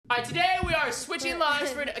right, today we are switching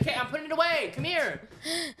lives for... Okay, I'm putting it away. Come here.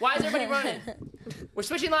 Why is everybody running? We're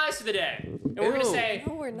switching lives for the day. And we're going to say...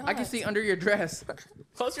 No, we're not. I can see under your dress.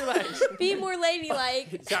 Close your legs. Be more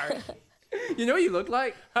ladylike. Sorry. You know what you look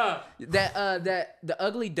like? Huh. The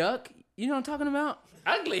ugly duck. You know what I'm talking about?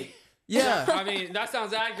 Ugly. Yeah. I mean, that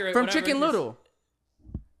sounds accurate. From whatever Chicken it is. Little.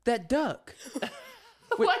 That duck.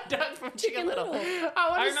 What duck from Chicken Little? I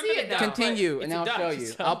want to remember see the it now. duck. Continue, It's and a I'll duck, show you.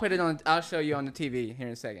 so- I'll show you on the TV here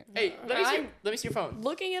in a second. Hey, let me see your phone.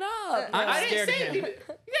 Looking it up. I'm I didn't scared of say him. leave it.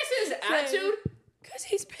 You guys see his attitude? Because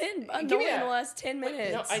he's been Give annoying me in that. the last 10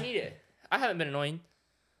 minutes. No, I need it. I haven't been annoying.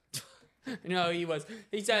 No, he was.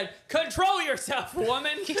 He said, "Control yourself,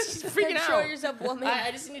 woman." He's just freaking Control out. yourself, woman.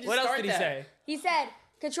 I just need to What start else did he that. say? He said,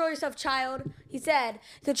 control yourself, child. He said,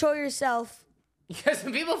 control yourself. Because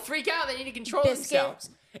when people freak out, they need to control Biscuit. themselves.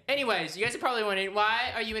 Anyways, you guys are probably wondering,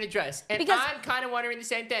 why are you in a dress? And Because- I'm kind of wondering the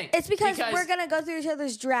same thing. It's because we're going to go through each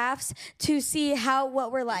other's drafts to see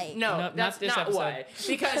what we're like. No, Nope, that's not this not episode. why.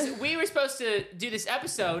 Because we were supposed to do this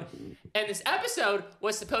episode, and this episode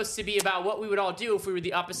was supposed to be about what we would all do if we were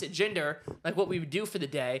the opposite gender, like what we would do for the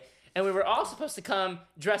day. And we were all supposed to come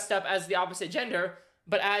dressed up as the opposite gender,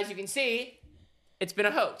 but as you can see, it's been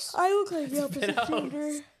a hoax. I look like the opposite hoax.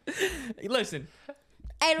 gender. Listen,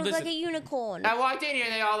 I look Listen. like a unicorn. I walked in here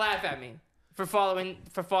and they all laughed at me for following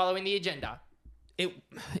the agenda.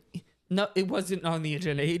 it wasn't on the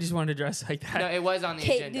agenda. He just wanted to dress like that. No, it was on the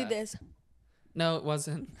Kate, agenda. do this. No, it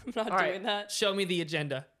wasn't. I'm not All right. doing that. Show me the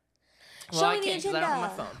agenda. Well, Show I me the can't 'cause I agenda, don't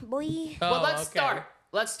have my phone. boy. Oh, Well, let's okay. start.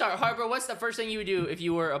 Let's start. Harper, what's the first thing you would do if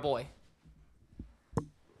you were a boy?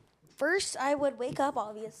 First, I would wake up,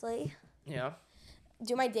 obviously, Yeah.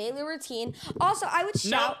 do my daily routine. Also, I would No.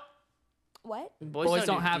 shout. What? Boys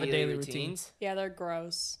don't do have a daily routines. Yeah, they're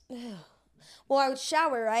gross. Well, I would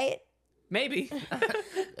shower, right? Maybe.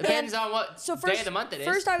 Depends on what So day first, of the month it is.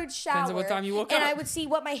 first I would shower. Depends on what time you woke and up. I would see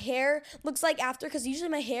what my hair looks like after, because usually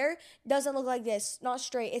my hair doesn't look like this, not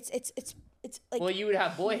straight. It's like. Well, you would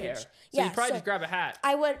have boy hair. So yeah, you probably so just grab a hat.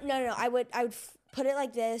 I would no. I would put it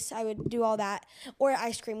like this. I would do all that, or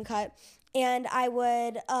ice cream cut, and I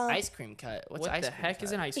would Ice cream cut. What's What ice the cream heck cut?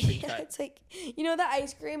 is an ice cream yeah, cut? it's like the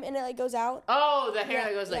ice cream and it like goes out. Oh, the hair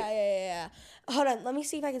that goes like. yeah. Hold on, let me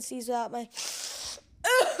see if I can sneeze without my.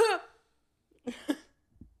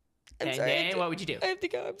 I'm And sorry, I then have what would you do? I have to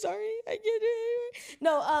go. I'm sorry. I can't do it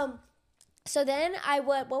anymore. No, so then I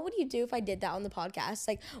would. What would you do if I did that on the podcast?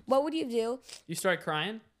 Like, what would you do You start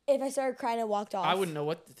crying? if I started crying and walked off? I wouldn't know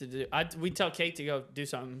what to do. We'd tell Kate to go do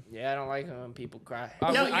something. Yeah, I don't like when people cry.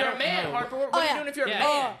 I No, would- I you're a don't man, know. Harper. What Oh, are you yeah. doing if you're Yeah. a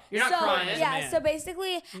man? You're not so, crying. as a Yeah, man. so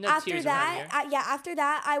basically No after tears that, around after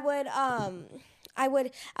that, I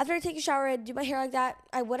would after I take a shower, I'd do my hair like that.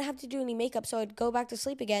 I wouldn't have to do any makeup, so I'd go back to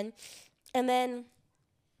sleep again, and then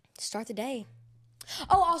start the day.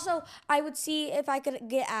 Oh, also, I would see if I could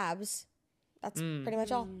get abs. That's pretty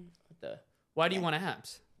much all. Why do you want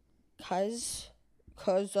abs?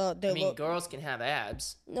 Cause I they mean, look. girls can have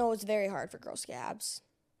abs. No, it's very hard for girls to get abs.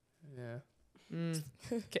 Yeah.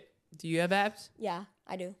 Do you have abs? Yeah,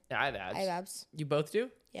 I do. Yeah, I have abs. I have abs. You both do?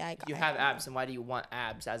 Yeah, I got. You have abs, and why do you want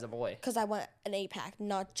abs as a boy? Because I want an 8-pack,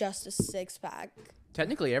 not just a 6-pack.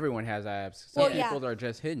 Technically, everyone has abs. Some Well, yeah. people are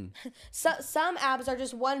just hidden. So some abs are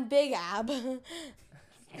just one big ab.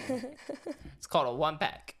 It's called a one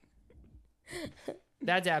pack.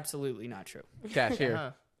 That's absolutely not true. Cash here.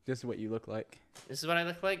 Uh-huh. This is what you look like. This is what I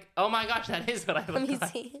look like. Oh my gosh, that is what I Let look me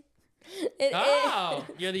like. see. It Oh,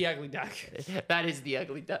 you're the ugly duck. That is the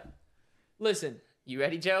ugly duck. Listen. You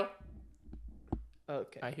ready, Joe?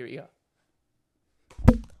 Okay. All right, here we go.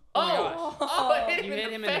 Oh, Oh, it you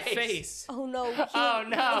hit him in the face. Oh no! Oh,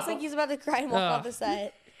 no. Looks like he's about to cry and walk off the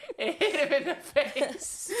set. It hit him in the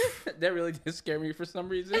face. That really did scare me for some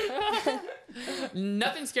reason.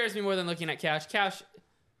 Nothing scares me more than looking at Cash. Cash,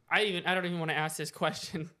 I don't even want to ask this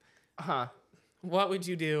question. Huh. What would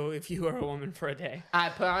you do if you were a woman for a day? I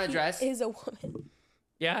put on a dress. Is a woman.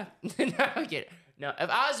 Yeah? No, I get it. No, if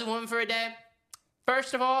I was a woman for a day,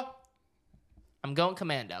 first of all, I'm going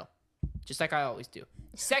commando, just like I always do.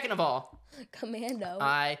 Second of all, Commando.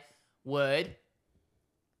 I would.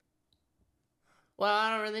 Well,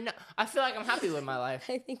 I don't really know. I feel like I'm happy with my life.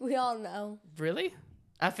 I think we all know. Really?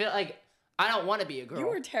 I feel like I don't want to be a girl. You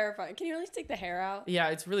were terrifying. Can you at least take the hair out? Yeah,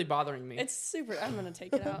 it's really bothering me. It's super. I'm gonna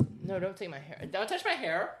take it out. No, don't take my hair. Don't touch my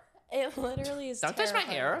hair. It literally is. Don't touch my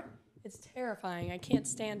terrifying. hair. It's terrifying. I can't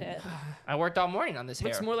stand it. I worked all morning on this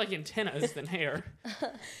hair. Looks more like antennas than hair.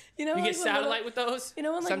 You know, You like get when satellite with those? You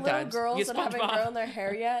know when like Sometimes. little You girls get that haven't SpongeBob. grown their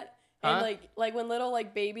hair yet, and Huh? like when little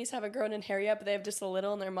like babies haven't grown in hair yet, but they have just a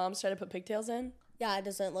little, and their moms try to put pigtails in. Yeah, it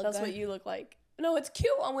doesn't look That's good. what you look like. No, it's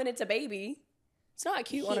cute when it's a baby. It's not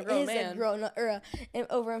cute on He a grown is man. a grown or an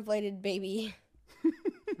overinflated baby.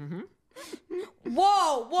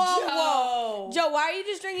 Whoa, whoa. Joe, why are you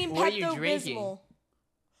just drinking What are you drinking? Pepto-Bismol?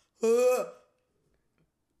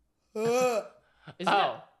 Isn't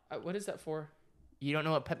Oh. that, what is that for? You don't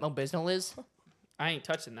know what Pepto-Bismol is? I ain't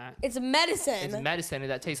touching that. It's medicine. It's medicine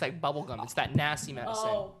that tastes like bubble gum. It's that nasty medicine.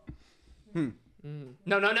 Oh.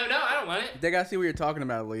 No, I don't want it. They gotta see what you're talking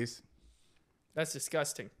about, at least. That's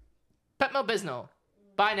disgusting. Pepto-Bismol.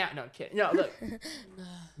 Buy now. No, I'm kidding. No, look.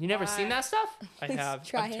 You never seen that stuff? I have.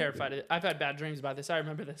 Try I'm it. terrified of it. I've had bad dreams about this. I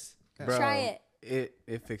remember this. Bro, Try it.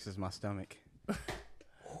 It fixes my stomach.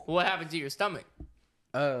 What happened to your stomach?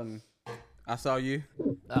 I saw you,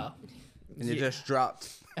 Oh. and it just dropped.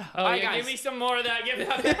 Oh, Alright, yeah, guys. give me some more of that. Give me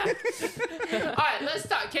that. All right, let's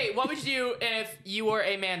talk. Kate, what would you do if you were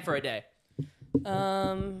a man for a day?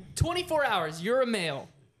 24 hours. You're a male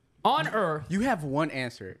on Earth. You have one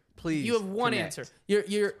answer, please. You have one connect. answer.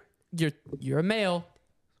 You're a male.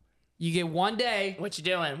 You get one day. What you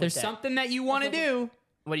doing? There's with that? something that you want to do.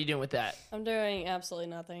 What are you doing with that? I'm doing absolutely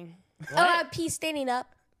nothing. Pee standing up.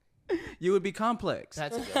 You would be complex.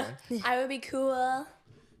 That's a good one. I would be cool.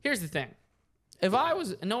 Here's the thing. If I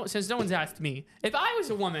was since no one's asked me, if I was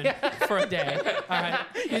a woman for a day, all right.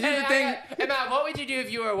 You did the thing. Hey, Matt, what would you do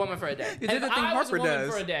if you were a woman for a day? You did If the thing I was a Harper woman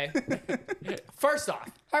does. for a day, first off,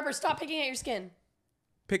 Harper, stop picking at your skin.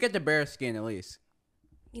 Pick at the bare skin at least.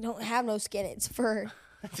 You don't have no skin. It's fur.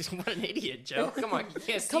 What an idiot, Joe. Come on, you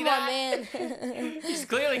can't see Come that. on, man. He's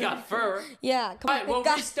clearly got fur. Yeah, come All on. right, well,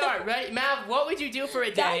 Guys- we start. Ready? Mav, what would you do for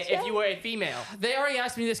a day Gotcha. if you were a female? they already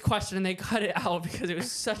asked me this question and they cut it out because it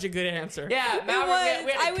was such a good answer. Yeah, Maverick, was.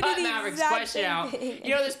 we I had to would cut do the Maverick's exact question same out. thing.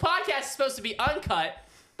 You know, this podcast is supposed to be uncut,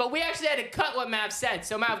 but we actually had to cut what Mav said.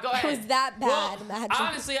 So, Mav, go It ahead. was that Well, bad. Imagine.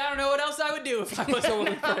 honestly, I don't know what else I would do if I was a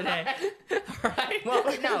woman for a day. All right. Well,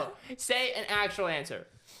 no. Say an actual answer.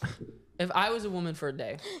 If I was a woman for a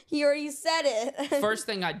day, He already said it. first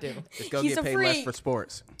thing I'd do, Just go He's get a paid less freak. for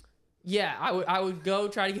sports. yeah, I would go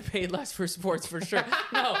try to get paid less for sports for sure.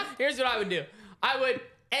 No, here's what I would do. I would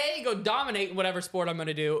A, go dominate whatever sport I'm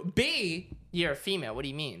gonna do. B, You're a female. What do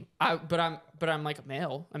you mean? but I'm like a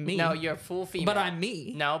male. I'm me. No, you're a full female. But I'm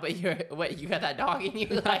me. No, but you're. Wait, you got that dog in you?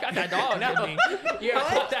 I got that dog No. in me. You're,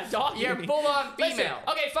 I got that dog you're in me. full on Listen, female.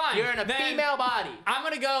 okay, fine. You're in a Then female body. I'm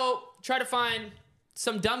gonna go try to find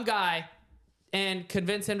some dumb guy and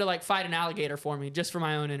convince him to like fight an alligator for me just for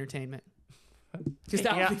my own entertainment. Because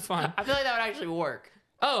that You know, would be fun. I feel like that would actually work.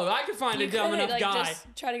 Oh, I could find a dumb enough guy. Just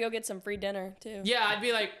try to go get some free dinner too. Yeah, I'd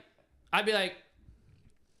be like,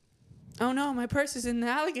 oh no, my purse is in the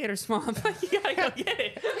alligator swamp. You gotta go get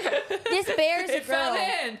it. This bear's a It fell girl.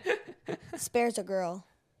 in. This bear's a girl.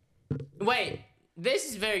 Wait, this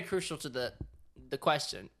is very crucial to the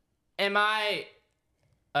question. Am I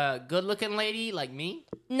a good-looking lady like me?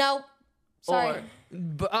 No. Sorry. Or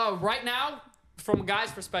But right now, from a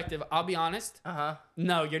guy's perspective, I'll be honest.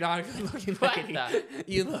 No, you're not a good-looking What lady. the-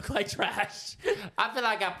 You look like trash. I feel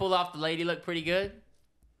like I pulled off the lady look pretty good.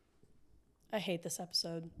 I hate this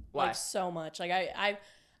episode. Why? Like so much. Like I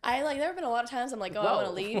like there have been a lot of times I'm like, oh, I want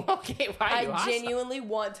to leave. Okay, why? Are you I hostile? genuinely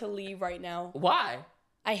want to leave right now. Why?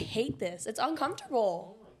 I hate this. It's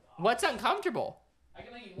uncomfortable. What's uncomfortable? I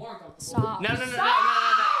can make you more uncomfortable. Stop. No.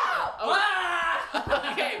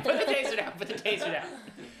 Oh. Okay, put the taser down. Put the taser down.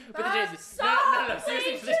 Put the taser. No.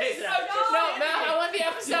 Seriously, put the taser down. No, Matt, I want the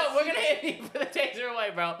episode. We're gonna hit you. Put the taser away,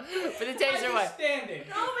 bro. Put the taser away. Standing.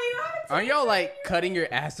 Aren't y'all like cutting your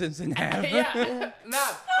asses in half? Yeah,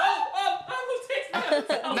 Matt.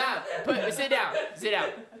 Matt, sit down. Sit down.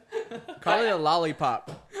 Call it a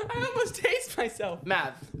lollipop. I almost taste myself.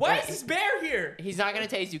 Matt. Why is this bear here? He's not gonna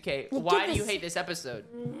tase you, Kate. Well, Why give do you us- hate this episode?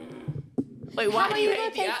 Wait, why How do are you you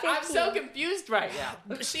hate gonna me? take I'm so 50? confused right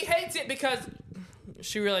now. She hates it because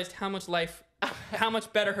she realized how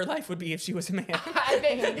much better her life would be if she was a man.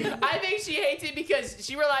 I think she hates it because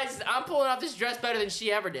she realizes I'm pulling off this dress better than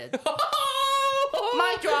she ever did.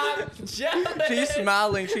 My drop. Jealous. She's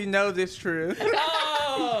smiling. She knows it's true.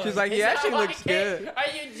 Oh. She's like, Is yeah, that she why, looks Kate? good. Are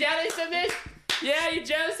you jealous of this? Yeah, you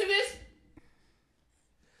jealous of this?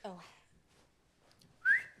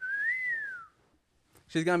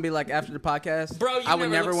 She's gonna be like after the podcast. Bro, you I would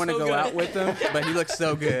never never look want to so go good." out with him, but he looks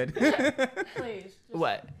so good. Please.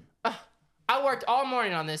 What? I worked all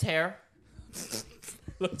morning on this hair.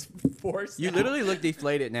 Looks forced. You out. literally look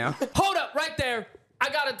deflated now. Hold up, right there.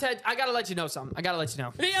 I gotta let you know something. I gotta let you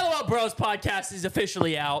know. The LOL Bros podcast is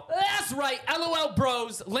officially out. That's right, LOL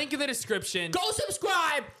Bros. Link in the description. Go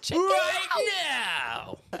subscribe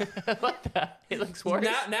now. What the? It looks worse.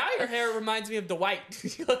 Now your hair reminds me of Dwight.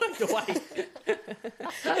 You look like Dwight.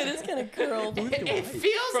 It is kind of curled. It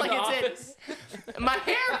feels From like The it's in my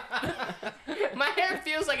hair. My hair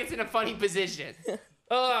feels like it's in a funny position.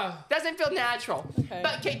 Doesn't feel natural. Okay.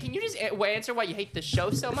 But Kate, can you just answer why you hate the show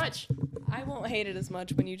so much? I won't hate it as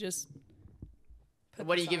much when you just.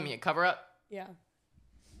 What are you giving me, a cover up? Yeah.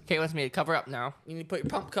 Kate wants me to cover up now. You need to put your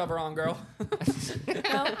pump cover on, girl.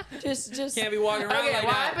 No, just. Can't be walking around Okay, like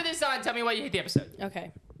while I that. put this on, tell me why you hate the episode.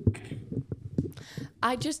 Okay.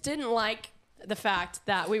 I just didn't like the fact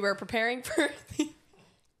that we were preparing for the.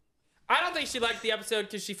 I don't think she liked the episode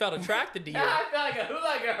because she felt attracted to you. I feel like a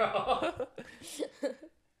hula girl.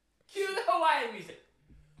 Cue the Hawaiian music.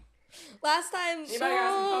 Last time. Anybody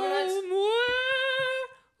got some coconuts?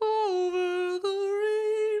 Over the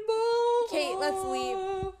rainbow. Kate, let's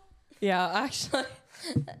leave. Yeah, actually.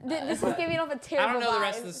 This is giving off a terrible I don't know the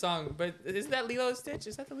rest vibe. of the song, but isn't that Lilo and Stitch?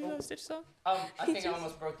 Is that the Lilo and Stitch song? I think I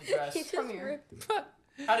almost broke the dress. He just ripped-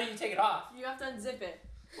 How do you take it off? You have to unzip it.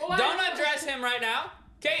 Don't undress him right now.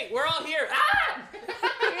 Kate, we're all here.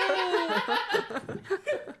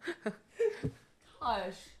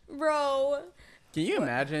 Gosh. Bro. Can you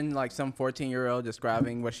imagine like some 14-year-old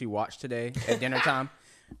describing what she watched today at dinner time?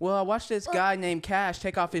 Well, I watched this guy named Cash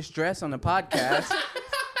take off his dress on the podcast,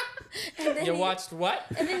 And then You he- watched what?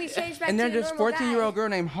 And then he changed back and to then a this normal 14-year-old guy. girl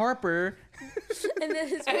named Harper. And then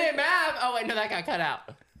his And then Mav. Oh wait, no, that got cut out.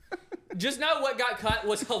 Just know what got cut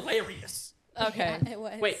was hilarious. Okay. It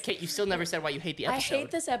was. Wait, Kate, you still never said why you hate the I episode.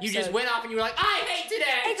 hate this You just episode. went off and you were like, I hate today.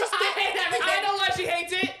 It just I get- hate everything. I know why she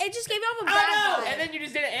hates it. It just gave off a I bad know. vibe. And then you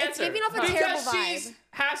just didn't It's answer. giving off a Because terrible she vibe.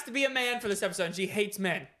 has to be a man for this episode, and she hates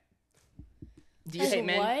men. Do you hate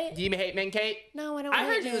men? What? Do you hate men, Kate? No, I don't. I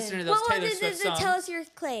heard hate you men. listening to those Well, Taylor Swift songs. tell us your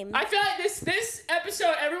claim. I feel like this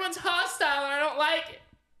episode, everyone's hostile and I don't like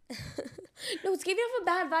it. No, it's giving off a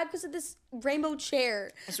bad vibe because of this rainbow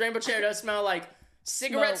chair. This rainbow chair does smell like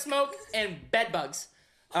cigarette smoke and bed bugs.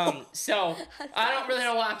 So I don't really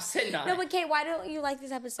know why I'm sitting on No, it. but Kate, why don't you like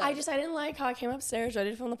this episode? I didn't like how I came upstairs ready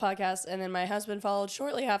to film the podcast, and then my husband followed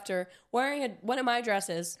shortly after wearing one of my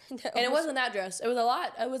dresses, and it wasn't that dress. It was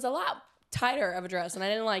a lot tighter of a dress, and I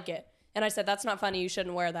didn't like it. And I said, "That's not funny. You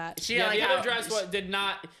shouldn't wear that." She Yeah, didn't the like other how- dress did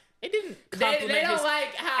not. It didn't They compliment don't his.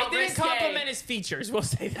 like how It didn't risque. compliment his features. We'll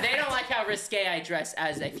say that. They don't like how risque I dress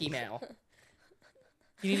as a female.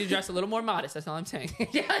 You need to dress a little more modest. That's all I'm saying.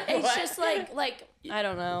 Yeah, It's what? just like I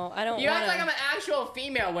don't know. I don't. You act wanna- like I'm an actual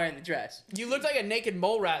female wearing the dress. You looked like a naked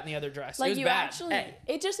mole rat in the other dress. it Like was you bad. actually. Hey.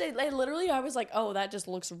 It literally. I was like, oh, that just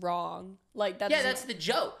looks wrong. Like that. Yeah, doesn't- that's the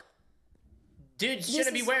joke. Dudes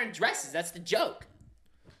shouldn't be is- wearing dresses. That's the joke.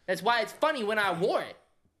 That's why it's funny when I wore it.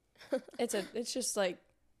 It's just like,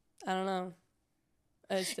 I don't know.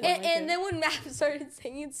 I just didn't like And it. then when Matt started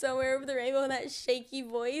singing "Somewhere Over the Rainbow" in that shaky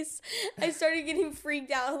voice, I started getting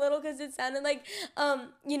freaked out a little because it sounded like,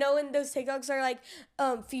 when those TikToks are like,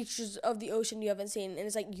 features of the ocean you haven't seen, and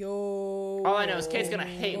it's like, yo. All I know is Kate's gonna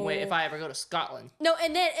hate me if I ever go to Scotland. No,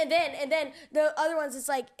 and then the other ones, it's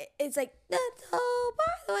like "That's all by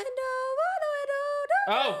the window, by the window."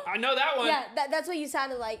 Oh, I know that one. Yeah, that's what you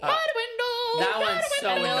sounded like. That one's so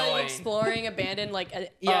and then like annoying. exploring abandoned like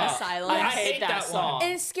Yeah. asylum. I hate that song.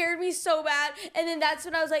 And it scared me so bad. And then that's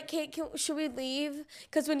when I was like, Kate, should we leave?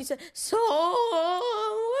 Because when you said, somewhere.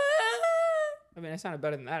 I mean, that sounded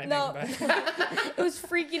better than that. I No, think. But. it was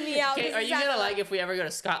freaking me out. Kate, 'cause are it you sounded gonna like if we ever go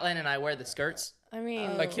to Scotland and I wear the skirts? I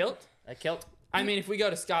mean, A kilt? A kilt? I mean, if we go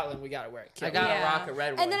to Scotland, we gotta wear a I kilt. gotta Yeah. rock a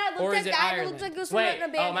red one. And then I Or looked is at it that and it Ireland? looked like it was Wait, from an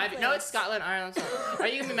abandoned no, place. it's Scotland, Ireland. Are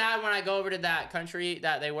you gonna be mad when I go over to that country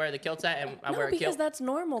that they wear the kilts at and I no, wear a because kilt? that's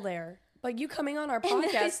normal there. Like you coming on our And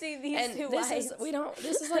then I podcast, see these and two this is lights.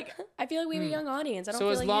 This is like I feel like we have a young audience. I don't So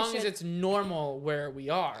feel as like long you as should, it's normal where we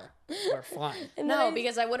are, we're fine. And then no, I-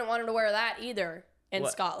 because I wouldn't want him to wear that either in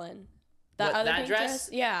What? Scotland. What, Other that pink dress?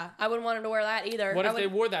 Yeah, I wouldn't want him to wear that either. What I if they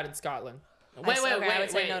would- wore that in Scotland? Wait, I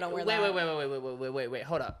would say no, don't wear that. Wait.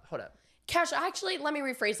 Hold up. Cash, actually, let me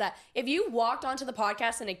rephrase that. If you walked onto the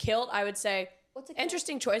podcast in a kilt, I would say, What's a kilt?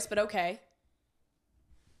 interesting choice, but okay.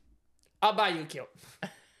 I'll buy you a kilt.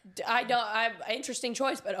 Interesting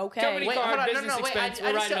choice, but okay. Company Wait, car, hold on. business expense,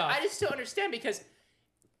 we're writing off. I just don't understand because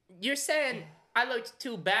you're saying I looked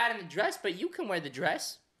too bad in the dress, but you can wear the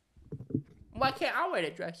dress. Why can't I wear the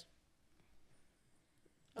dress?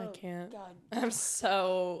 I can't. God. I'm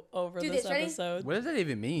so over Do this this, ready? episode. What does that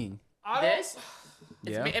even mean? This?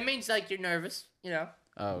 Yeah. It means like you're nervous, you know.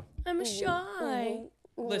 Oh. I'm shy.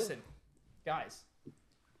 Listen, guys.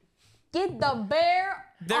 Get the bear.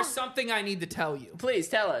 There's something I need to tell you. Please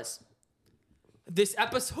tell us. This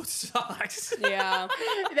episode sucks. Yeah.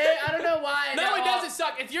 I don't know why. No, they're it all- doesn't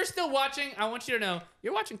suck. If you're still watching, I want you to know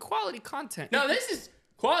you're watching quality content. No, this is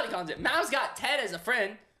quality content. Mal's got Ted as a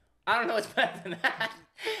friend. I don't know what's better than that.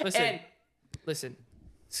 Listen.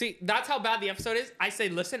 See, that's how bad the episode is. I say,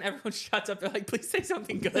 listen, everyone shuts up. They're like, please say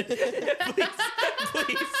something good. please.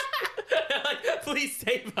 They're like, please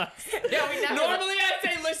save us. Yeah, we never- Normally I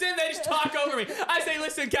say, listen, they just talk over me. I say,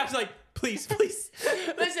 listen, Cap's like, please.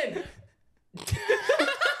 Listen.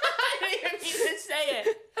 I didn't even mean to say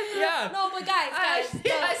it. Yeah. No, but guys,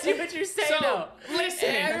 I see what you're saying, So, though. listen.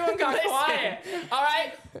 Everyone got Listen. quiet. All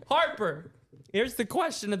right, Harper, here's the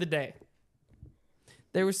question of the day.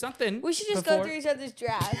 There was something we should just before- go through each other's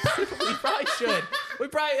drafts. We probably should.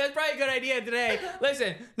 That's probably a good idea today.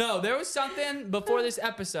 Listen, no, there was something before this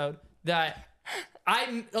episode that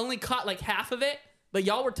I only caught like half of it, but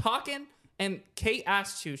y'all were talking, and Kate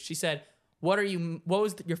asked you. She said, what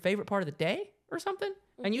was your favorite part of the day or something?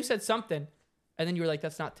 And you said something, and then you were like,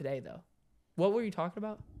 that's not today though. What were you talking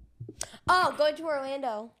about? Oh, going to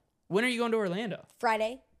Orlando When are you going to Orlando?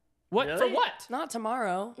 Friday. What for? Really? What? Not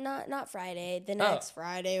tomorrow. Not Friday. The next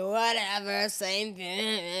Friday. Whatever. Same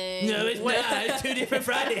thing. No, it's not. It's 2 different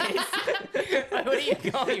Fridays. What are you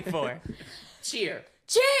going for? Cheer.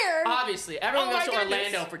 Cheer. Obviously, everyone Oh goes my to goodness.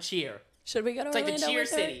 Orlando for cheer. Should we go to It's like Orlando the cheer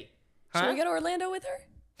with her? city. Should Huh? we go to Orlando with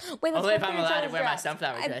her? Wait, let's Only go if I'm through each allowed to other's wear my drafts.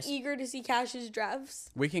 sunflower I'm dress. eager to see Cash's drafts.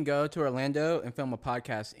 We can go to Orlando and film a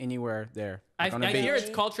podcast anywhere there. I Like on a beach. hear it's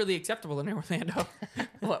culturally acceptable in Orlando.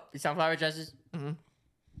 What? Sunflower dresses?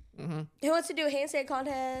 Who wants to do a handstand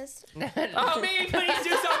contest? Oh, me, please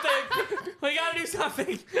do something. We gotta do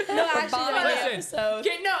something. No, actually, Bombing the Listen. episode.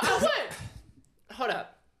 Okay, no, I would. Hold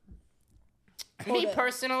up. Me it.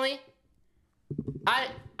 personally,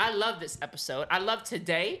 I love this episode. I love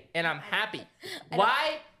today, and I'm happy.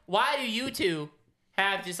 Why do you two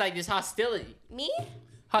have just like this hostility? me?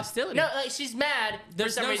 Hostility. No, like she's mad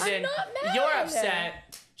There's for some no- reason. I'm not mad. You're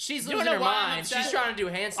upset. She's You losing know her why I'm mind. upset? She's trying to do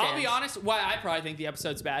handstands. I'll be honest, why I probably think the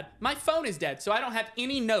episode's bad. My phone is dead, so I don't have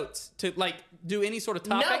any notes to like do any sort of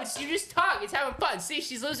No, topics. you just talk. It's having fun. See,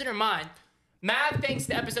 she's losing her mind. Mav thinks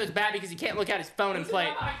the episode's bad because he can't look at his phone and play.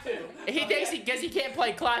 He thinks because he can't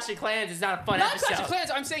play Clash of Clans, it's not a fun Not episode. Clash of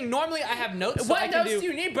Clans. I'm saying normally I have notes. So I What can notes do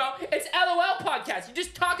you need, bro? It's LOL podcast. You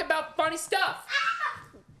just talk about funny stuff.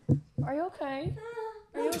 Are you okay?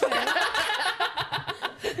 Are you okay?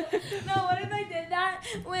 No, what if I did that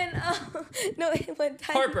when no one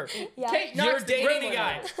time Harper, Yeah. Kate you're knocks the dating grill a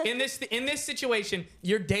guy. out. In this situation,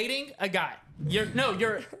 you're dating a guy. You're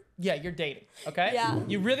dating. Okay. Yeah.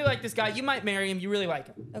 You really like this guy. You might marry him. You really like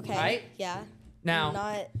him. Okay. Right? Yeah. Now.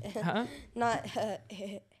 Not. Huh? Not.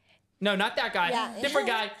 No, not that guy. Yeah. Different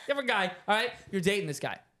guy. Different guy. All right. You're dating this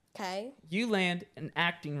guy. Okay. You land an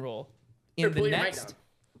acting role Here, in the pull your mic next. down.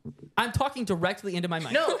 I'm talking directly into my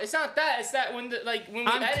mic. No, it's not that. It's that when we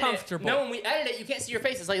I'm edit comfortable. it. No, when we edit it, you can't see your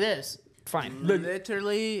face. It's like this. Fine.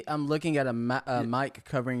 Literally, I'm looking at a mic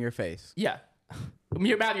covering your face. Yeah.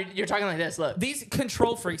 You're talking like this. Look, These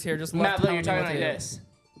control freaks here just love Matt, look, telling you're me talking what like to do. this.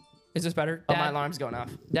 Is this better? Oh, Dad, my alarm's going off.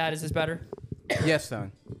 Dad, is this better? Yes,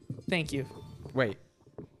 son. Thank you. Wait,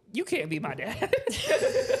 You can't be my dad.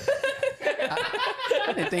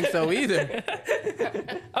 I didn't think so either.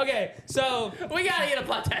 Okay, so We gotta get a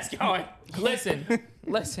blood test going.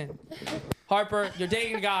 listen. Harper, you're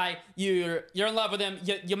dating a guy. You're in love with him.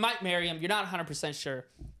 You might marry him. You're not 100% sure.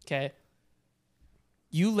 Okay.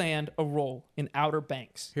 You land a role in Outer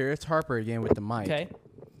Banks. Here it's Harper again with the mic. Okay.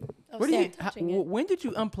 What do you? Stop touching it. When did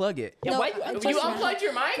you unplug it? Yeah. No, why I You just now. unplugged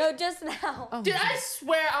your mic? No, just now. Dude, I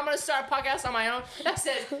swear I'm gonna start a podcast on my own that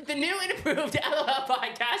says the new and improved LOL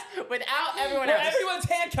podcast without everyone Where else. everyone's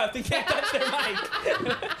handcuffed and can't touch their mic.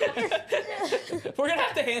 We're gonna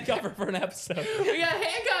have to handcuff her for an episode. We gotta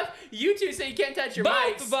handcuff you two so you can't touch your Both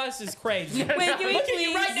mics. of us is crazy. Wait, can we Look at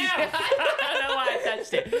you please? right now. I don't know why I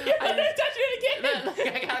touched it. I'm gonna touch it again.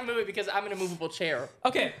 Look, I gotta move it because I'm in a movable chair.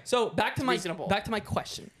 Okay, so back to reasonable. my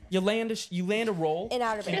question. You land a role In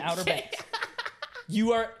Outer Banks. Outer Banks.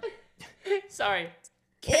 You are Sorry.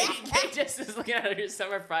 Kate just is looking at her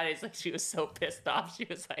Summer Fridays like she was so pissed off. She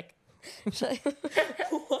was like,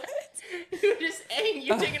 What? you're just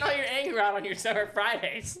you're taking all your anger out on your Summer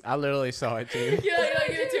Fridays. I literally saw it too. You're like,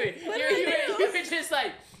 give it to me. You were just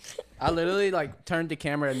like, I literally like turned the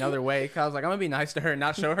camera another way because I was like, I'm gonna be nice to her and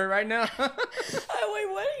not show her right now. Oh,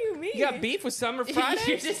 wait, what do you mean? you got beef with Summer Friday?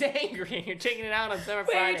 you're just angry and you're taking it out on Summer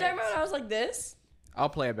Wait, are you Fridays. talking about when I was like this? I'll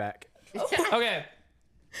play it back. Okay.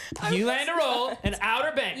 You land a role in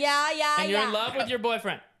Outer Banks. Yeah, And you're in love with your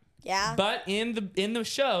boyfriend. Yeah. But in the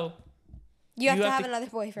show, You have to have another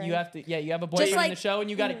boyfriend. You have to. Yeah, you have a boyfriend in like- the show, and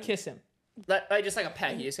you got to kiss him. Like just like a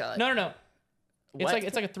pet. You just got like. No. What?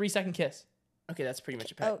 It's like a 3-second kiss. Okay, that's pretty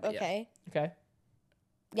much a pet. Oh, but yeah. okay. Okay.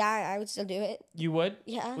 Yeah, I would still do it. You would?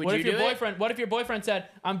 Yeah. Would What you if your do it? boyfriend? What if your boyfriend said,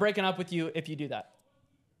 "I'm breaking up with you if you do that"?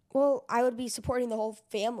 Well, I would be supporting the whole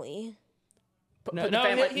family. Put No, the no,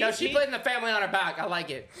 family, he- no, she he- putting the family on her back. I like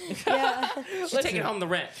it. Yeah. She's taking home the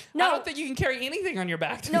rent. I No. don't think you can carry anything on your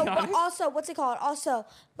back. To No, be but honest. also, what's it called? Also,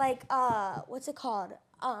 like, what's it called?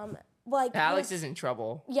 Like Alex is in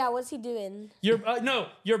trouble. Yeah, what's he doing?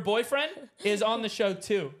 Your boyfriend is on the show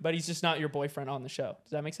too, but he's just not your boyfriend on the show.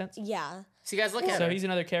 Does that make sense? Yeah. So you guys look at So her. he's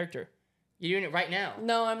another character. You're doing it right now.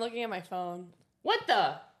 No, I'm looking at my phone. What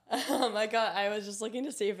the? I was just looking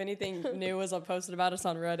to see if anything new was posted about us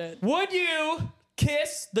on Reddit. Would you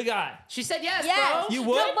kiss the guy? She said yes, Yes. bro. You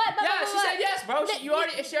would? No, but, Yeah, she said yes, bro. She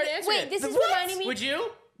already answered Wait, it. this is What? reminding me. Would you?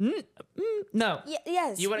 No.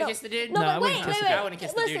 Yes. You wanna no. kiss the dude? No, No, I but wouldn't wait, kiss wait, the wait. guy. I wouldn't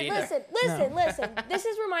kiss the dude either. Listen. This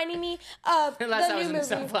is reminding me of Unless the I was new in the movie.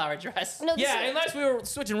 sunflower dress. No, this Yeah, is, unless we were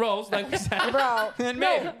switching roles, like we said. bro. Then No,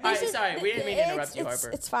 maybe. this Alright, is- sorry, we didn't mean to interrupt you, it's-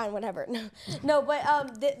 Harper. It's fine, whatever. No,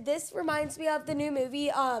 but this reminds me of the new movie.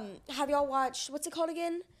 Have y'all watched? What's it called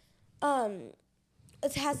again?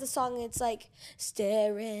 It has the song. It's like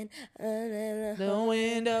staring. The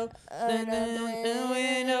window. The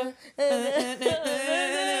window.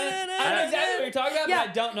 I know exactly what you're talking about, Yeah. but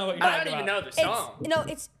I don't know what you're I talking don't even about. know the song.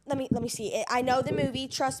 It's let me see. I know the movie.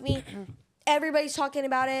 Trust me. Everybody's talking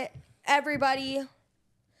about it.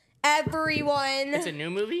 Everyone. It's a new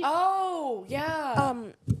movie? Oh, yeah.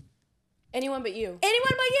 Anyone but you. Anyone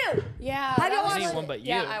but you. Yeah. Have you that was watched it. Anyone But You?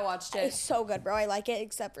 Yeah, I watched It's it. so good, bro. I like it,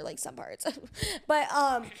 except for like some parts.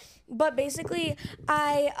 but basically,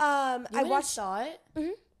 I You watched. saw it?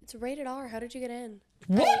 Mm-hmm. It's rated R. How did you get in?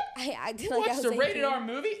 What? I acted You like I watched was a rated 18. R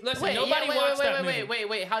movie? Listen, Wait, nobody wait, watched that movie.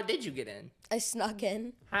 wait. How did you get in? I snuck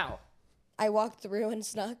in. How? I walked through and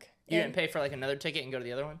snuck. You in. didn't pay for like another ticket and go to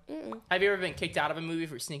the other one? Have you ever been kicked out of a movie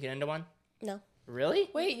for sneaking into one? No, Really?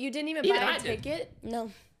 Wait, you didn't even Even buy I a did. ticket? no.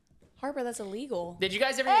 Harper, that's illegal. Did you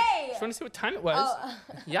guys ever? Hey. Just want to see what time it was.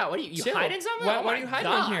 Yeah. What are you Chill. hiding something? Why Oh are my you hiding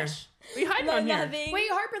on here? gosh. What are you hiding No, on here? nothing. Wait,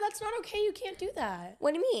 Harper, that's not okay. You can't do that.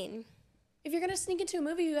 What do you mean? If you're gonna sneak into a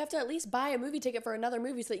movie, you have to at least buy a movie ticket for another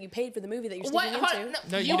movie so that you paid for the movie that you're What? sneaking Hold- into.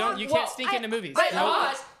 No, you don't. You can't sneak into movies. Wait, No.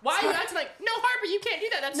 pause. Why are you acting like, no, Harper, you can't do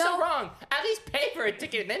that. That's so No. wrong. At least pay for a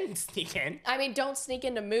ticket and then sneak in. I mean, don't sneak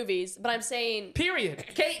into movies, but I'm saying Period.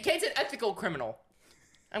 Kate's an ethical criminal.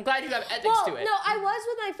 I'm glad you have ethics Well, to it. no, I was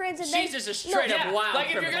with my friends and She's just a straight up Yeah, wild like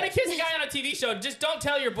if you're criminal. gonna kiss a guy on a TV show, just don't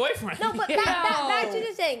tell your boyfriend. No, but back to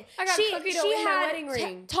the thing. I got cookie dough in my wedding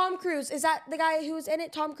ring. Tom Cruise. Is that the guy who was in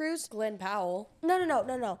it? Tom Cruise? Glenn Powell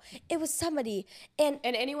No. It was somebody. And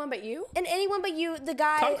anyone but you. anyone but you, the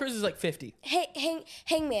guy Tom Cruise is like 50.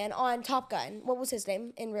 Hangman on Top Gun. What was his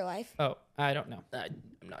name in real life? Oh, I don't know.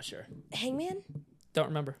 I'm not sure. Hangman? Don't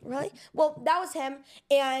remember. Really? Well, that was him.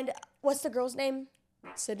 And what's the girl's name?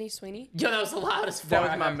 Sydney Sweeney. Yo, that was the loudest That fart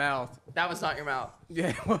was I've my ever- mouth. That was not your mouth. Yeah,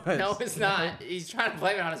 it was. No, it's not. He's trying to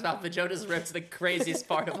blame it on his mouth, but Joe just ripped the craziest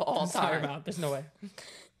part of all Sorry time. about. There's no way.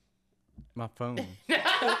 My phone.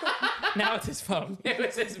 Now it's his phone. It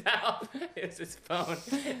was his mouth. It was his phone.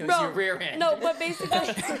 It was Bro, your rear end. No, but basically,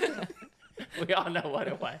 We all know what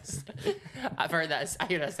it was. I've heard that. I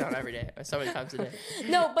hear that sound every day, so many times a day.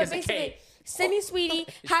 no, but 'Cause of basically, Kate. Sydney Sweetie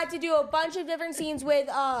had to do a bunch of different scenes with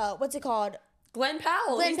what's it called? Glenn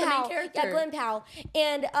Powell. Glenn He's Powell. the main character. Yeah, Glenn Powell.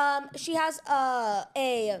 And she has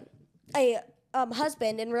a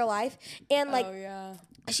husband in real life, and like Oh yeah,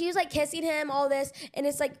 she's like kissing him, all this, and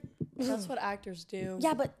it's like, that's what actors do.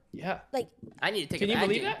 yeah, but Yeah. like I need to take Can a you back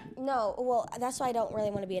believe in. that? no, well, that's why I don't really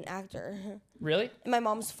want to be an actor. Really? And my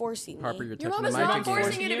mom's forcing me. Harper, you're Your touching mom the is mic not again.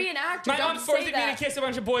 forcing you to be an actor. My Don't mom's say forcing me that. to kiss a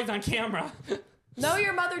bunch of boys on camera. No,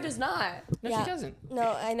 your mother does not. No, Yeah. she doesn't.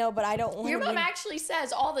 No, I know, but I don't want Your to mom be. actually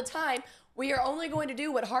says all the time, we are only going to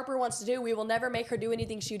do what Harper wants to do. We will never make her do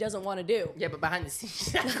anything she doesn't want to do. Yeah, but behind the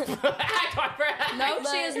scenes, Harper. No,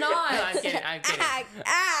 she is not. No, I'm kidding. I'm kidding.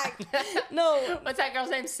 Act. No, What's that girl's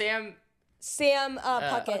name? Sam. Sam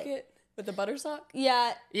Puckett. Bucket with the butter sock?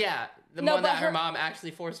 Yeah, Yeah, the No, one but that her her- mom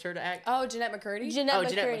actually forced her to act. Oh, Jeanette McCurdy? Jeanette Oh, McCurdy.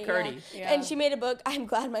 Jeanette McCurdy. Yeah. And she made a book. I'm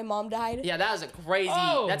glad my mom died. Yeah, that was a crazy.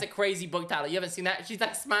 Oh. That's a crazy book title. You haven't seen that? She's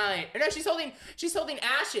like smiling. No, she's holding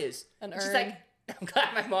ashes. An She's urn. like, I'm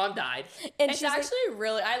glad my mom died. And It's she's like, actually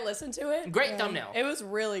really, I listened to it. Great thumbnail. It was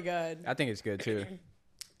really good. I think it's good too.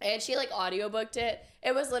 And she like audiobooked it.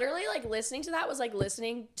 It was literally like listening to that was like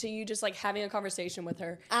listening to you just like having a conversation with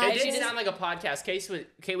her. It didn't sound like a podcast.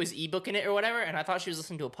 Kate was ebooking it or whatever, and I thought she was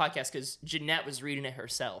listening to a podcast because Jeanette was reading it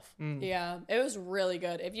herself. Yeah, it was really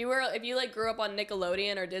good. If you like grew up on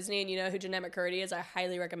Nickelodeon or Disney and you know who Jeanette McCurdy is, I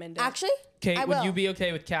highly recommend it. Actually, Kate, I would will. you be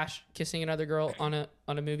okay with Cash kissing another girl on a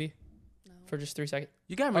movie? No. For just 3 seconds?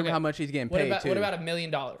 You gotta remember Okay. how much he's getting What paid about too. what about $1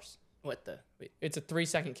 million? What the? Wait, It's a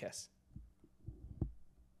 3-second kiss.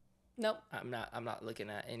 Nope. I'm not looking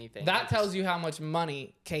at anything. That tells you how much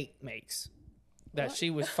money Kate makes. That she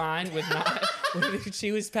was fine with not.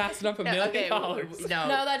 She was passing up $1 million. Okay, No,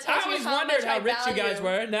 that I tells you always how wondered much how I rich you guys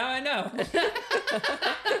value. were. Now I know.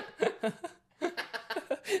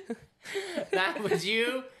 That was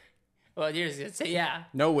you. Well, you're just gonna say yeah.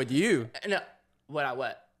 No, would you? No.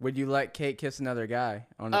 What? Would you let Kate kiss another guy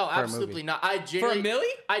on Oh, for a absolutely movie? not. For $1 million?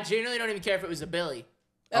 I genuinely don't even care if it was a Billy.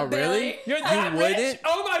 Oh, really? You're that You rich? wouldn't?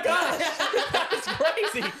 Oh my gosh, that's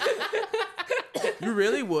crazy. You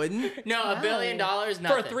really wouldn't? No, $1 billion, nothing.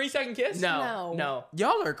 For a 3-second kiss? No.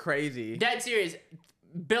 Y'all are crazy. Dead serious.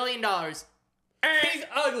 $1 billion. He's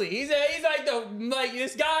ugly. He's like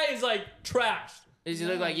this guy is like trash. Does he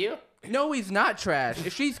look like you? No, he's not trash.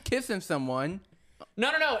 If she's kissing someone, No.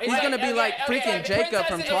 He's gonna be like freaking Jacob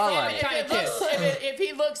from Twilight. If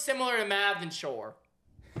he looks similar to Mav, then sure.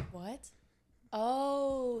 What?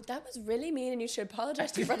 Oh, that was really mean, and you should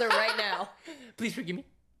apologize to your brother right now. Please forgive me.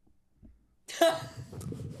 I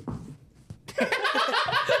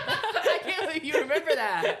can't believe you remember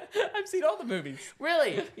that. I've seen all the movies.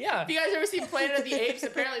 Really? Yeah. Have you guys ever seen Planet of the Apes?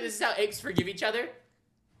 Apparently this is how apes forgive each other.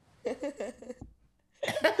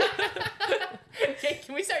 Okay,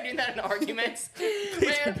 can we start doing that in arguments?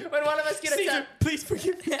 When one of us gets Caesar, upset, please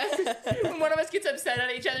forgive me. when one of us gets upset at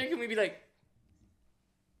each other, can we be like,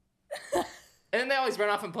 and then they always run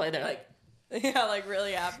off and play. They're like, Yeah, like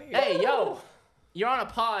really happy. "Hey, yo, you're on a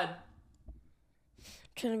pod."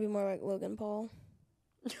 Trying to be more like Logan Paul.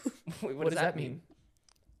 Wait, What does that mean?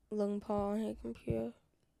 Logan Paul on his computer.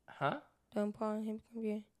 Huh? Logan Paul on his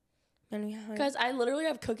computer. Because I literally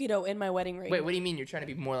have cookie dough in my wedding ring. Wait, what do you mean you're trying to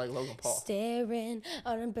be more like Logan Paul? Staring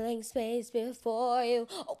on a blank space before you.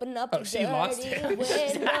 Open up the she lost dirty it. window.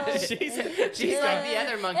 She's like the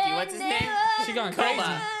other monkey. What's his name? She gone crazy.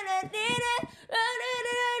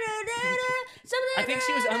 I think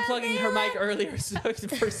she was unplugging her mic earlier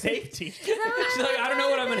for safety. She's like, I don't know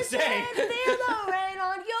what I'm gonna say. Feel the rain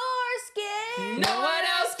on your skin. No one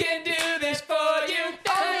else can do this for you.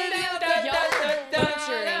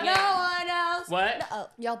 Butchering No it. one else. What? Oh,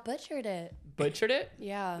 Y'all butchered it. Butchered it?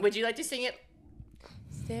 Yeah. Would you like to sing it?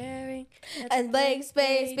 Staring. and blank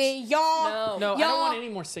space beyond. No. No, I Y'all- don't want any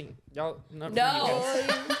more singing. Y'all, not No. for you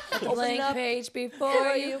guys. The blank up page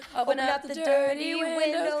before you. Open up the dirty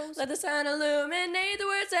windows. Let the sun illuminate the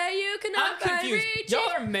words that you I'm cannot find confused. reaching. Y'all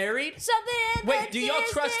are married? Something in Wait, the do y'all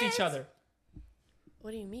trust distance. each other?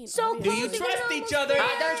 What do you mean? So Obviously. Do you close, trust but each almost other?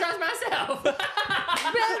 I don't trust myself.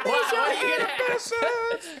 What are you gonna ask?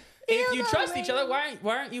 If you trust each other, why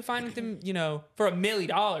aren't you fine with them, for $1 million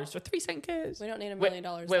for 3-second kiss? We don't need $1 Wait,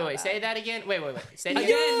 million. wait, say that again. Wait. Say it again.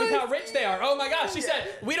 Again, with how rich they are. Oh my gosh, she said,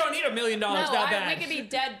 we don't need $1 million No, that bad. we could be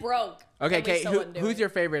dead broke. Okay, and we Kate, still wouldn't do who's it. your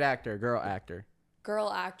favorite actor, girl actor? girl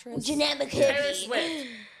actress? Jeanette Taylor McCurdy. Swift.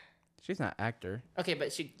 She's not actor. Okay,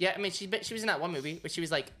 but she was in that one movie, but she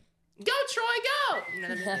was like, "Go Troy, go!" You know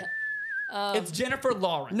that movie? It's Jennifer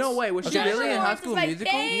Lawrence. No way, was she Jennifer really in High Lawrence is School my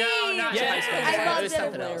Musical? fave. No, not Yeah. High School I Musical. love It was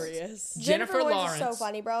something else. Hilarious. Jennifer Lawrence Lawrence. is so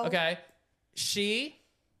funny, bro. Okay. She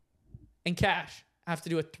and Cash have to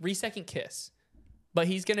do a 3-second kiss, but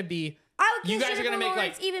he's going to be I would You kiss guys are Jennifer gonna make,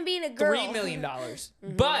 Lawrence like, even being a girl. $3 million.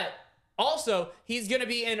 But also, he's going to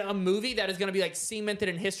be in a movie that is going to be like cemented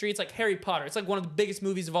in history. It's like Harry Potter. It's like one of the biggest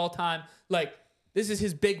movies of all time. Like, this is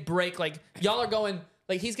his big break. Like, y'all are going,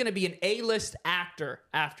 like, he's going to be an A-list actor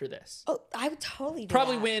after this. Oh, I would totally do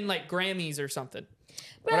Probably that. win like Grammys or something.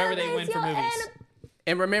 Whatever they win for Brothers, movies. yo,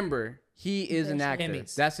 And remember, he is an actor.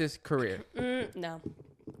 Emmys. That's his careur. No.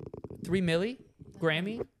 3 milli?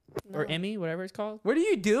 Grammy? Or Emmy, whatever it's called. What are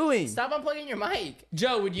you doing? Stop unplugging your mic.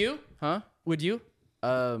 Joe, would you? Huh? Would you?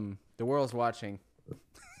 The world's watching.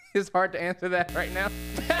 It's hard to answer that right now.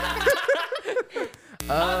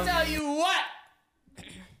 I'll tell you what.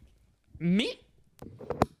 Me?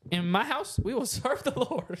 In my house, we will serve the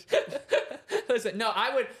Lord. Listen, no,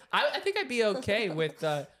 I think I'd be okay with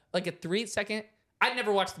like a 3-second. I'd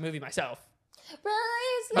never watch the movie myself. Brothers,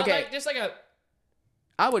 But Okay. like, just like a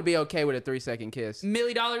I would be okay with a 3-second kiss. $1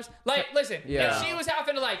 million. Like, listen, Yeah. if she was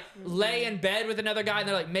having to like lay in bed with another guy and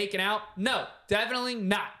they're like making out, no, definitely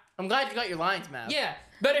not. I'm glad you got your lines, Matt. Yeah,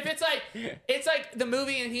 but if it's like the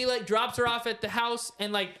movie and he like drops her off at the house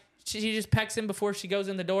and like she just pecks him before she goes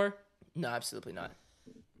in the door. No, absolutely not.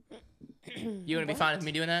 You gonna be fine with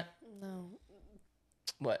me doing that? No.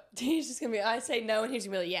 What? He's just gonna be. I say no, and he's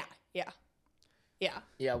gonna be like, yeah.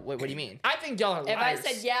 Yeah. What do you mean? I think y'all are If I liars.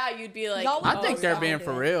 said yeah, you'd be like, Y'all- I think Oh, they're yeah. being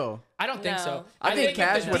for real. I don't think No. so. I think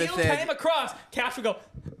Cash if the would've deal said- came across, Cash would go,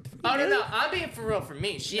 Oh no, I'm being for real for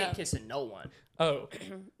me. She No. ain't kissing no one. oh,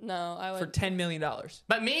 no, I for would. $10 million.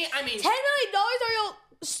 But me, I mean, $10 million? Are y'all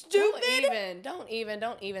stupid?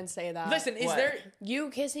 Don't even say that. Listen, is What? there?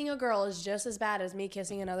 you kissing a girl is just as bad as me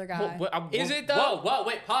kissing another guy. Is it, though? Whoa,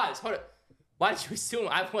 wait, pause. Hold up. Why did you assume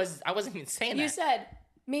I wasn't even saying You that? said,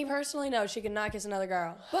 me personally, no, she could not kiss another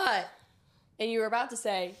girl. But, and you were about to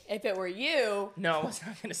say, if it were you, No, I was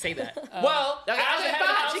not gonna say that. Well, Okay, as okay, a head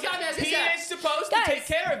fine, of she got me as house, a he set. is supposed Guys, to take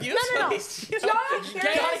care of you. no. so Y'all are you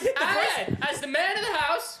gotta get the bread. As the man of the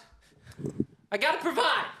house, I gotta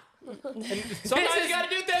provide. Sometimes you gotta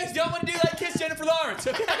do things you don't want to do, like kiss Jennifer Lawrence.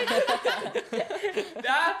 Okay?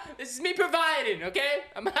 This is me providing, okay?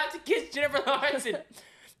 I'm gonna have to kiss Jennifer Lawrence and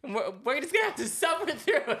we're just gonna have to suffer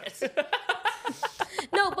through it.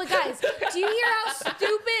 No, but guys, do you hear how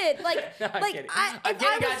stupid? Like, No, I'm like kidding. I, I'm if kidding,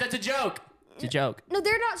 I was, guys. That's a joke. It's a joke. no,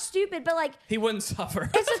 they're not stupid, but like, He wouldn't suffer.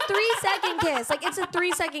 it's a 3-second kiss. Like, it's a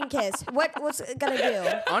 3-second kiss. What's it gonna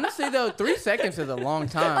do? Honestly, though, 3 seconds is a long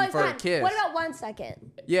time Oh, for a fine. kiss. What about 1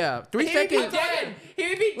 second? Yeah, 3 He would be seconds. dead. He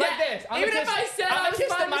would be Like dead. this. I'm Even gonna if I said I was kiss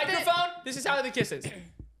the fine with it. microphone, this is how the kiss is.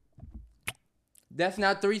 That's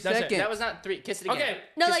not 3 That's it. seconds. That was not 3. Kiss it again. Okay.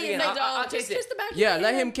 No, Kiss like, it again. like, I'll just taste kiss it. the back of Yeah, your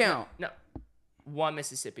let hand. him count. No. 1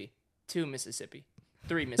 Mississippi. 2 Mississippi.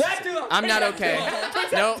 3 That's Mississippi. too long. I'm not okay.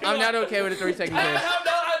 No, I'm not okay with a 3-second No, kiss. I'm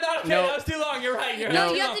not okay. No. That was too long. You're right. You're No.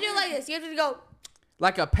 right. You have to do it like this. You have to go.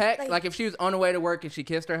 Like a peck, Like- like if she was on the way to work and she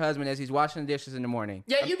kissed her husband as he's washing the dishes in the morning.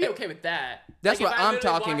 Yeah, you'd be okay with that. That's Like, if what I I'm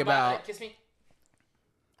literally talking walked by, about. like, kiss me.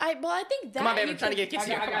 I think that. Come on, babe. you I'm trying to could- get a kiss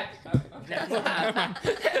here. Come on. I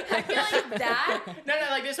feel like that. No,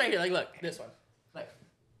 like this right here. Like, look, this one. Like,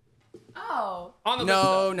 Oh. On the No,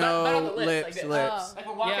 lips, but on no, the lips, like lips, this. lips. like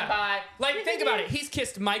we're walking Yeah. by. Like, think about it. He's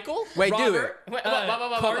kissed Michael, Wait, do Robert, Wait,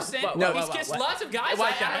 Carson. No. He's kissed lots of guys Why,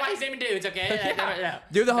 like I don't know why that. he's naming dudes, okay? Yeah.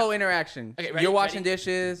 Do the whole interaction. Okay, ready, You're washing ready?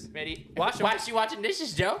 dishes. Ready? Watch 'em. Why is she watching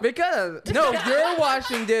dishes, Joe? Because no, you're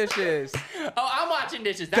washing dishes. Oh, I'm watching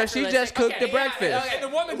dishes. 'Cause she just cooked the Okay, breakfast. okay. And the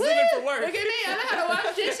woman's living for work. Look at me. I know how to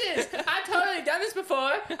wash dishes. I've totally done this before.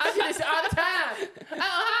 I do this all the time. Oh,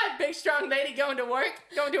 hi, big, strong lady going to work,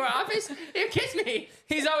 going to her office. Here, kiss me.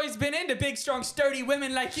 He's always been into big, strong, sturdy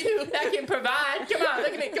women like you. You that can provide. Come on,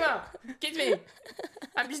 look at me. Come on. Kiss me.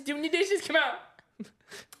 I'm just doing your dishes. Come on.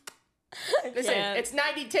 Listen, can't. it's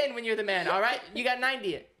 90-10 when you're the man, all right? You got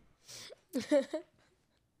 90 it.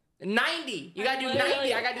 90. You got to do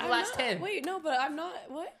 90. I got to do the last 10. Wait, no, but I'm not.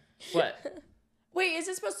 What? What? Wait, is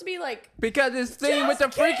it supposed to be like? Because it's theme with the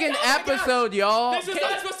Just kidding. freaking Oh my God. episode, y'all. This was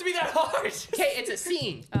not supposed to be that hard. Okay, it's a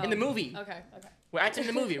scene in the movie. Okay. We're acting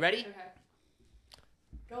in the movie. Ready?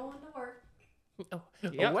 Going to work.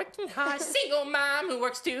 A working hard single mom who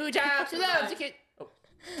works 2 jobs who loves a kid. Oh.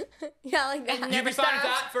 Yeah, like that. You'd Never be fine with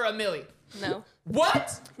stops. that for $1 million. No.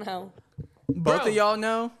 What? No. Both Bro. of y'all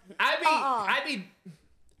know. I'd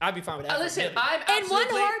be fine with that. for Listen, $1 million. I'm In one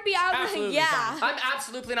absolutely, heartbeat, I'm like, absolutely yeah. I'm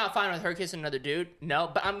absolutely not fine with her kissing another dude. No,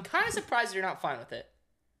 but I'm kind of surprised you're not fine with it.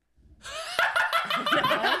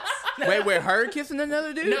 Wait, her kissing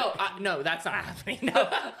another dude? No, that's not happening. No,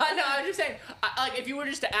 I'm just saying. Like, if you were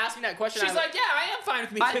just to ask me that question, She's like, yeah, I am fine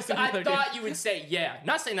with me kissing I another thought dude. you would say yeah.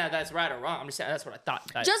 Not saying that that's right or wrong. I'm just saying that's what I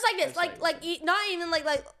thought. Just like this, not even like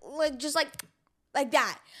just like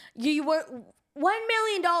that. You were $1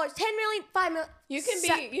 million, 10 million, 5 million.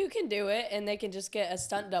 You can do it, and they can just get a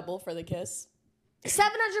stunt double for the kiss.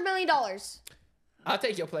 $700 million. I'll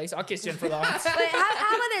take your place. I'll kiss Jennifer Lawrence. Wait, how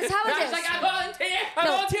about this? How about I was this? like, I volunteer. I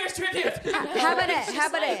No. volunteer as tribute. How about it? How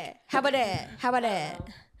about it? How about it? How about it?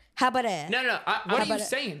 How about it? No. What I'm, are you about it?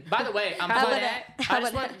 saying? by the way, I'm How fully, about it? I How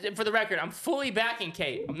just about want, for the record, I'm fully backing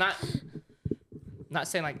Kate. I'm not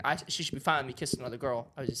saying like she should be fine with me kissing another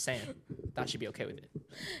girl. I was just saying that she'd be okay with it.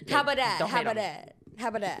 How about that? Don't How hate about on me. that? How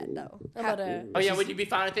about that? No. How about a? Oh yeah, would you be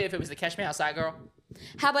fine with it if it was the Catch Me Outside girl?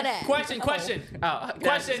 How about that? Question. Oh,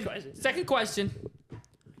 Question. Second question.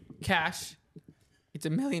 Cash. It's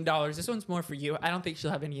 $1 million. This one's more for you. I don't think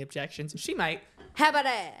she'll have any objections. She might. How about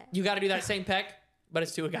that? You got to do that same peck, but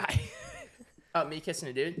it's to a guy. Oh, me kissing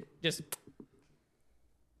a dude? Just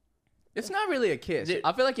It's not really a kiss. Dude.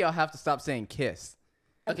 I feel like y'all have to stop saying kiss.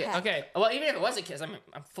 okay. Well, even if it was a kiss, I'm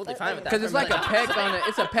fully fine with that. Because it's like a peck on the,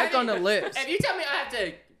 it's a peck on the lips. If you tell me I have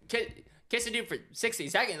to kiss a dude for 60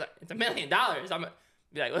 seconds, like, it's $1 million.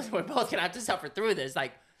 be like, listen, we're both gonna have to suffer through this.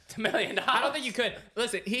 Like, it's $1 million. I don't think you could.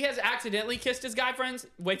 Listen, he has accidentally kissed his guy friends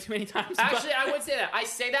way too many times. but- Actually, I would say that. I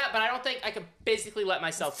say that, but I don't think I could physically let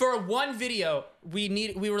myself. For one video, we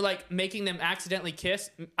were like making them accidentally kiss.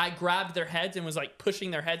 I grabbed their heads and was like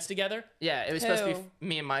pushing their heads together. Yeah, it was supposed to be Who?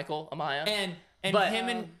 me and Michael Amaya. And But-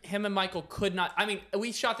 him and Michael could not. I mean,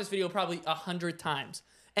 we shot this video probably 100 times.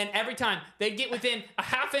 And every time they'd get within a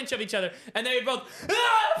half inch of each other, and they would both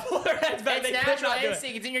pull their heads back. It's They could natural not do it.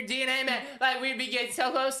 instinct. It's in your DNA, man. Like we'd be getting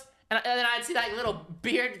so close, and then I'd see that little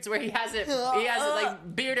beard. It's where he has it. He has it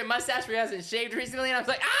like beard and mustache where he hasn't shaved recently, and I was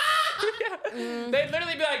like, ah! They'd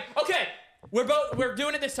literally be like, "Okay, we're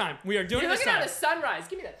doing it this time. We are doing You're it this looking time." at a sunrise.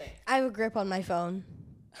 Give me that thing. I have a grip on my phone.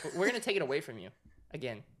 We're gonna take it away from you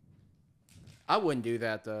again. I wouldn't do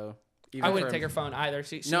that though. Even I wouldn't for- take her phone either.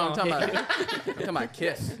 She No, I'm won't talking hit about. you. I'm talking about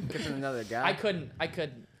kissing another guy. I couldn't.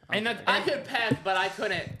 And that, I could peck, but I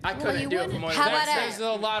couldn't. I couldn't you do it for wouldn't. more than How once. about that? there's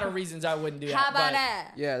a lot of reasons I wouldn't do that. How about but-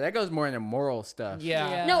 that? Yeah, that goes more into moral stuff. Yeah.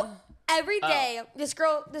 Yeah. No, every day this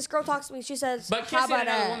girl talks to me. She says, But "How kissing about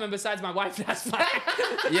another that?" woman besides my wife, that's fine.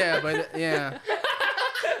 Yeah, but yeah.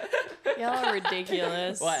 Y'all are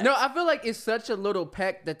ridiculous. What? No, I feel like it's such a little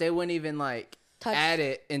peck that they wouldn't even like Touch. add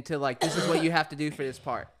it into like this is what you have to do for this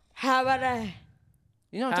part. How about that?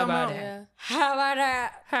 You know what How I'm talking about about? it? Yeah. How about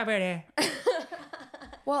that? How about it?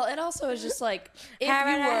 Well, it also is just like if How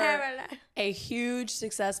about you that? were How about that? a huge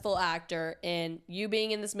successful actor and you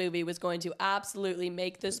being in this movie was going to absolutely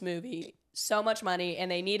make this movie so much money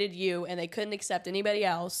and they needed you and they couldn't accept anybody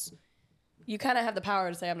else, you kind of have the power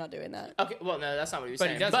to say I'm not doing that. Okay, well, no, that's not what he was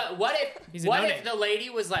But he saying. doesn't. But what if He's a what no-name. if the lady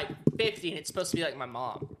was like 50 and it's supposed to be like my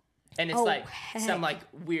mom, and it's Oh, like heck. some like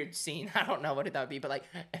weird scene. I don't know what that would be, but like,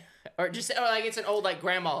 or like it's an old like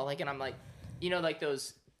grandma, like, and I'm like, you know, like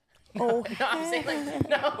those. Oh, No, I'm saying like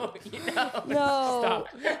no, no. Stop.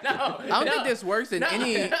 no. I don't think this works in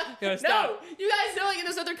any. No, stop. No, you guys know like in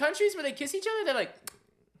those other countries where they kiss each other, they're like,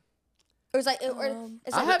 It was like,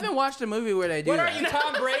 it's I like haven't watched a movie where they do What that. are you,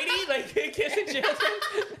 Tom Brady? Like kissing children?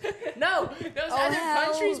 no, those other hell.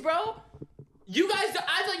 countries, bro. You guys,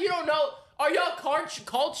 I like you don't know. Are y'all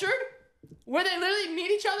cultured? Where they literally meet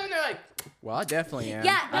each other and they're like, Well, I definitely am.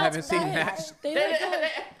 Yeah, I haven't that's seen right. that. They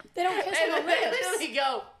they, don't kiss they, on the they lips. literally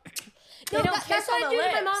go. No, don't that's kiss what on I the do with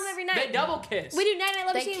my lips. mom every night. They double kiss. We do night night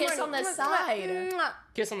love They scene kiss morning. on the Mwah, side. mwah, mwah.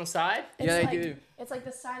 Kiss on the side. Yeah, they like, do. It's like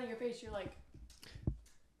the side of your face. You're like,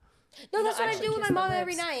 No, that's what I actually do with my kiss the mom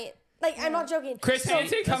every lips. night. Like, I'm not joking. Chris So-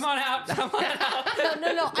 Hansen, come on out. Come on out.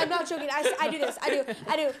 No, I'm not joking. I do this. I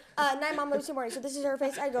do. Night mom love scene morning. So this is her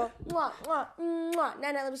face. I go, mwah, mwah, mwah.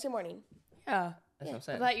 Night night love scene morning. yeah. That's what I'm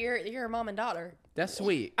saying. But you're a mom and daughter. That's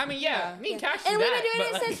sweet. I mean, yeah, me and Cash And do we've that. been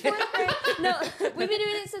doing but, it like- since fourth grade. No, we've been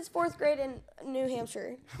doing it since fourth grade in New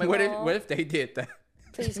Hampshire. What if they did that?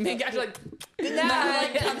 Please. Me and Cash are like, No,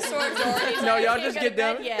 like, I'm so exhausted. No, y'all just get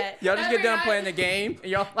done. Yet. Y'all just Every get done night- playing the game.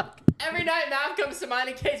 And y'all like. Every night, Mav comes to mine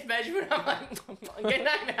in Kate's bedroom. I'm like, good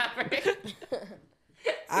night, Maverick.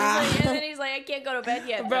 And then he's like, I can't go to bed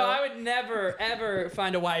yet. bro, though. I would never ever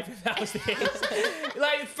find a wife if that was the case.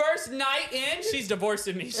 Like first night in, she's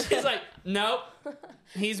divorcing me. She's like, nope,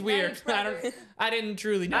 he's weird. I didn't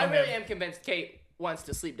truly know I him. really am convinced Kate wants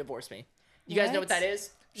to sleep divorce me. You guys know what that is?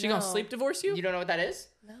 She gonna No. sleep divorce you? You don't know what that is?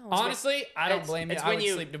 No. Honestly, I don't It's- blame you. it's I when would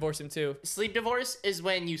you- sleep divorce him too. Sleep divorce is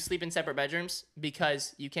when you sleep in separate bedrooms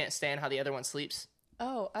because you can't stand how the other one sleeps.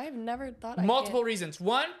 Oh, I've never thought. Multiple reasons.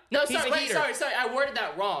 One, No, he's sorry, a heater. sorry. I worded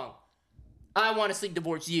that wrong. I want to sleep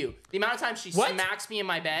divorce you. The amount of time she What? smacks me in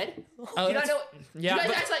my bed. Oh, You don't that's- know. yeah, you guys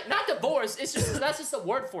but- act like not divorce. It's just that's just the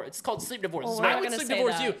word for it. It's called sleep divorce. Oh, It's we're not- I not would gonna sleep say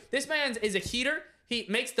divorce that. you. This man is a heater. He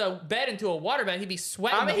makes the bed into a water bed. He'd be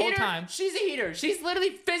sweating I'm a the whole heater. time. She's a heater. She's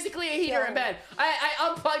literally physically a heater in bed. I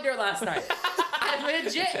unplugged her last night. I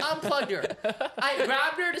legit unplugged her. I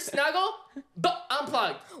grabbed her to snuggle, but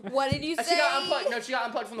unplugged. What did you She say? got unplugged. No, she got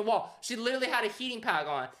unplugged from the wall. She literally had a heating pad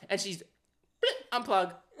on, and she's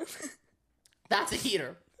unplugged. That's a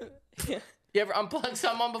heater. You ever unplugged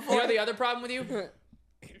someone before? You know the other problem with you?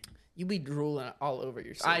 You be drooling all over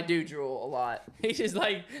yourself. I do drool a lot. He's just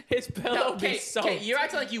like his pillow No, be Kate, soaked. Kate, you're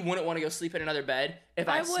acting like you wouldn't want to go sleep in another bed if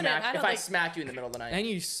I, I wouldn't. smacked I don't if I think- smacked you in the middle of the night. and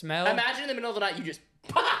you smell. Imagine in the middle of the night you just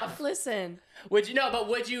pop. Listen, Would you know? But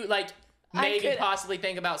would you like I maybe could- possibly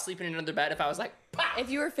think about sleeping in another bed if I was like pop? if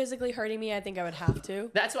you were physically hurting me, I think I would have to.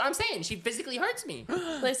 That's what I'm saying. She physically hurts me.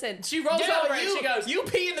 Listen, She rolls Yeah, over but and you, she goes, you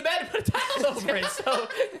pee in the bed and put a towel over it. So,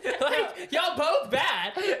 like, y'all both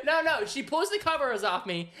bad. No. She pulls the covers off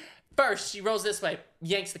me. First, she rolls this way,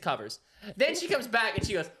 yanks the covers. Then she comes back and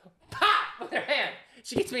she goes, pop, with her hand.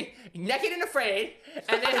 She gets me naked and afraid,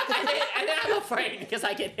 and then I'm afraid because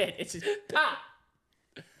I get hit. It's just pop.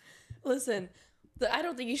 listen. I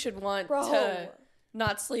don't think you should want Bro. to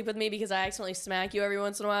not sleep with me because I accidentally smack you every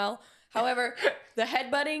once in a while. However, the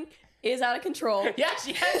headbutting is out of control. Yeah,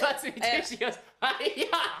 she headbutts me too. And- She goes, yeah.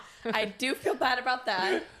 I do feel bad about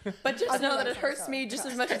that, but just know that it hurts me just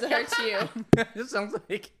as much as it hurts you. This sounds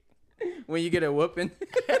like when you get a whooping.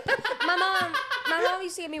 My mom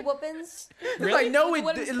used to give me whoopings. It's like, no,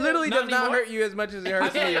 What it is literally Not does not anymore? hurt you as much as it I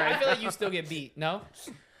hurts feel, me like, right I feel like you still get beat. No.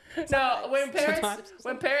 No, when Sometimes.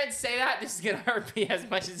 parents say that, this is gonna hurt me as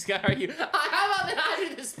much as it's gonna hurt you. How about then I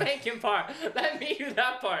do the spanking part? Let me do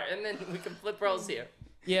that part, and then we can flip roles here.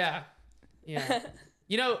 Yeah. Yeah.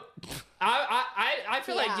 You know, I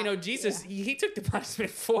feel like, you know, Jesus, he took the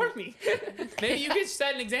punishment for me. Maybe you could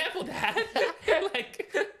set an example, Dad.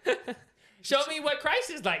 Like, show me what Christ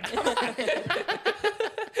is like. Come on.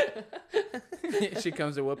 She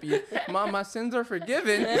comes to whoop you. Mom, my sins are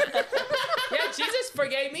forgiven. Yeah, Jesus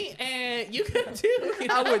forgave me, and you could too. You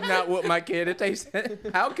know? I would not whoop my kid if they said,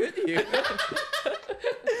 how could you?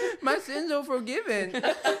 My sins are forgiven.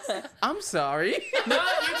 I'm sorry. No,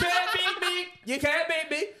 you can't beat me. You can't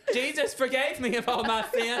beat me. Jesus forgave me of all my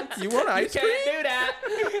sins. You want ice You cream? can't do that.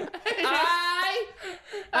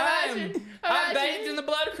 I'm bathed in the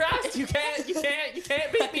blood of Christ. You can't beat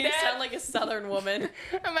me, You Dad. sound like a Southern woman.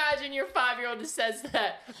 Imagine your 5-year-old just says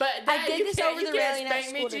that. But I Dad, did you this can't, over you the can't railing at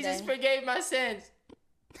spank me. school Jesus today. forgave my sins.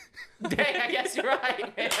 Dang, I guess you're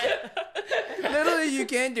right, man. Literally, you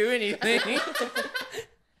can't do anything.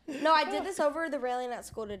 No, I did this over the railing at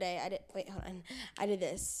school today. I did. Wait, hold on. I did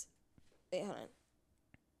this. Wait, hold on.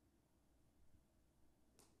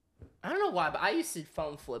 I don't know why, but I used to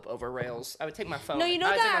phone flip over rails. I would take my phone. No, you know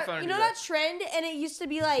I would take my that phone and you do know that trend, and it used to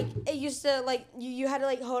be like you had to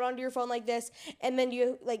like hold onto your phone like this, and then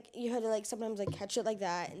you had to like sometimes like catch it like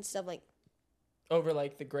that and stuff like Over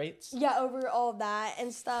like the grates. yeah over all of that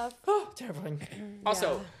and stuff. Oh, terrifying.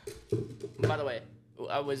 Also, by the way,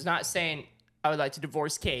 I was not saying I would like to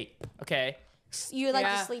divorce Kate. Okay. You would like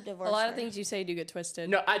to sleep divorce. A lot of her. things you say do get twisted.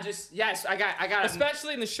 No, I got.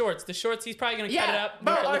 Especially in the shorts. The shorts, he's probably gonna cut it Yeah, up.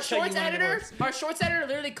 bro. where it Our looks like you shorts want a editor, divorce.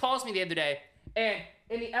 literally calls me the other day, and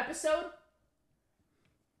in the episode,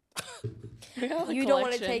 We got a You don't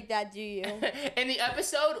want to collection. take that, do you? in the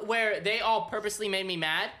episode where they all purposely made me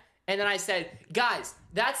mad, and then I said, guys,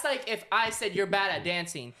 that's like if I said you're bad at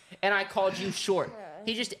dancing, and I called you short.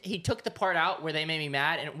 He took the part out where they made me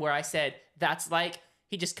mad, and where I said that's like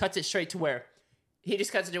he just cuts it straight to where. He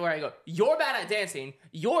just cuts it to where I go, you're bad at dancing,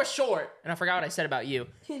 you're short, and I forgot what I said about you.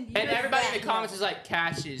 And everybody in the comments was like,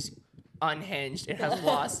 Cash is unhinged and has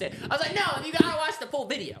lost it. I was like, no, you gotta watch the full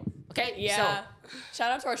video, okay? Yeah.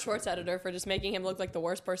 Shout out to our shorts editor for just making him look like the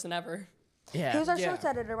worst person ever. So, yeah. Who's our Yeah. shorts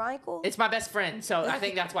editor, Michael? It's my best friend, so I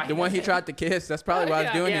think that's why. The one he tried to kiss. That's probably why I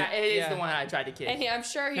was doing yeah, it. it is Yeah. the one I tried to kiss. And I'm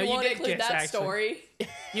sure he No, you won't did include kiss, that actually. story.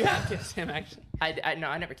 You have kissed him, actually. No,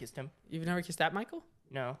 I never kissed him. You've never kissed that, Michael?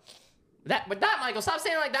 No. But that Michael, stop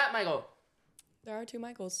saying it like that, Michael. There are two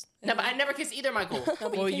Michaels. No, but I never kissed either Michael. No,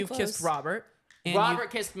 but Well, came you've kissed close. Robert. And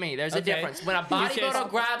Robert kissed me. There's a Okay. difference. When a kissed- bodybuilder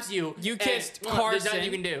grabs you, You and, kissed there's Carson. nothing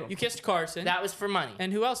you can do. You kissed Carson. That was for money.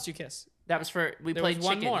 And who else did you kiss? That was for we There played was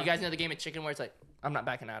one chicken. more. You guys know the game of chicken where it's like I'm not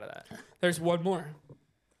backing out of that. There's one more.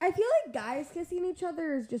 I feel like guys kissing each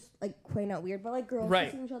other is just like quite not weird, but like girls Right.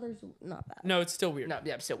 kissing each other is not bad. No, it's still weird. No,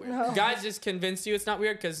 yeah, it's still weird. No. Guys just convinced you it's not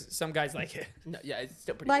weird because some guys like it. No, yeah, it's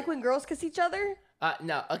still pretty. Like when girls kiss each other?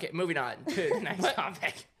 No, okay, moving on to the next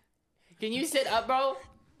topic. Can you sit up, bro?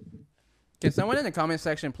 Can someone in the comment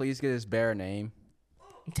section please get his bare name?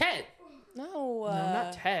 Ted. No, No,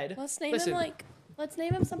 not Ted. Let's name Listen,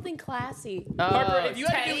 him something classy. Harper, if you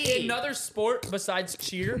had to do Teddy. another sport besides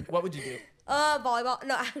cheer, what would you do? Volleyball.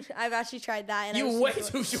 No, I've actually tried that. And I You was way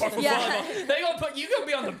super- too short for Yeah. volleyball. They gonna put you gonna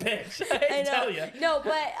be on the bench. I I can know. tell you. No,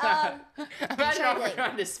 but Imagine tried Robert it.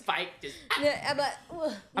 on this spike. Just yeah, but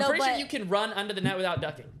I'm no, pretty but, sure you can run under the net without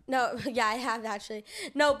ducking. No, yeah, I have actually.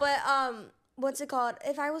 No, but what's it called?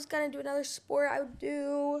 If I was gonna do another sport, I would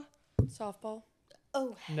do. Softball.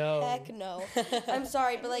 Oh No. heck no! I'm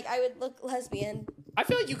sorry, but like I would look lesbian. I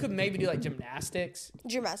feel like you could maybe do like gymnastics,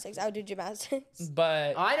 Gymnastics. I would do gymnastics.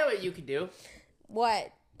 but I know what you could do.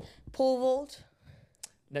 What? Pole vault.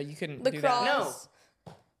 no, you couldn't Lacrosse. do that.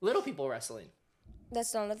 No. Little people wrestling.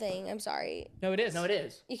 That's not a thing. I'm sorry. No, it is. No, it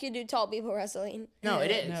is. You could do tall people wrestling. No, it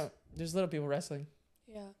is. No, there's little people wrestling.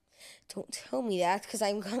 Yeah. Don't tell me that because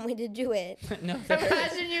I'm going to do it. No, there is.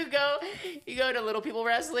 Imagine you go to little people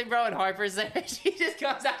wrestling, bro, and Harper's there. She just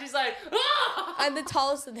comes out. She's like, ah! I'm the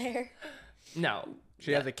tallest in there. No.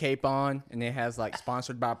 She has a cape on, and it has like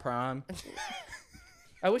sponsored by Prime.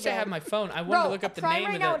 I wish I had my phone. I wanted to Bro, look up the Prime name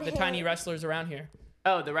right of now the would tiny hit. wrestlers around here.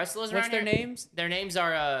 Oh, the wrestlers What's around their here? names? Their names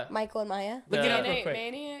are Michael and Maya. Look it up real Maniac. quick.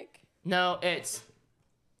 Maniac. no, it's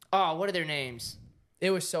Oh, what are their names?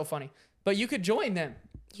 It was so funny. But you could join them.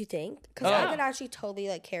 You think? Because Yeah. I could actually totally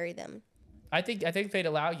like carry them. I think they'd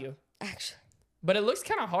allow you. Actually, But it looks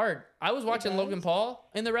kind of hard. I was watching does? Logan Paul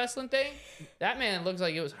in the wrestling thing. That man looks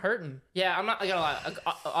like it was hurting. Yeah, I'm not gonna lie.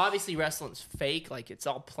 Obviously, wrestling's fake, like it's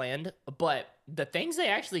all planned. But the things they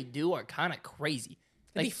actually do are kind of crazy.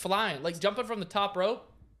 Like Like flying, like jumping from the top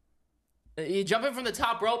rope. you jumping from the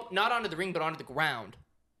top rope, not onto the ring, but onto the ground.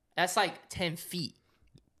 That's like 10 feet.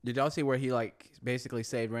 Did y'all see where he like basically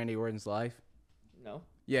saved Randy Orton's life? No.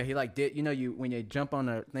 Yeah, he like did. You know, when you jump on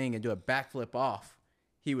a thing and do a backflip off,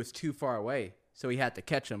 he was too far away, so he had to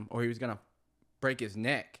catch him, or he was gonna break his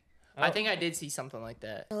neck. I think I did see something like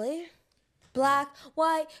that. really? Black,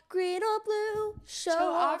 white, green, or blue.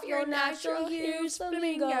 Show off your natural hues,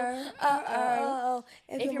 flamingo. Oh.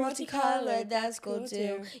 If you're multicolored, that's cool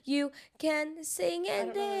too. You can sing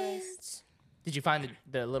and dance. Did you find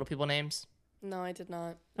the little people names? No, I did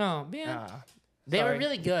not. Oh man. They Sorry. were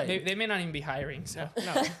really good. They may not even be hiring. So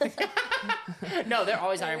No. No, they're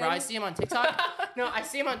always hiring, bro. I see them on TikTok. No, I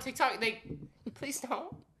see them on TikTok. Please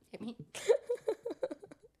don't hit me.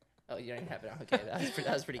 Oh, you don't even have it on. Okay,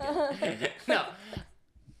 that was pretty good. No.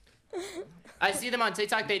 I see them on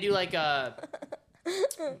TikTok. They do like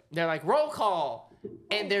they're like roll call,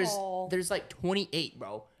 and there's like 28,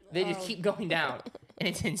 bro. They just keep going down, and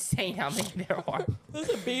it's insane how many there are. There's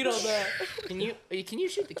a beetle there. Can you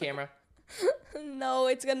shoot the camera? No,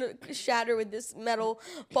 it's gonna shatter with this metal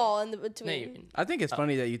ball in the No, you between. can. I think it's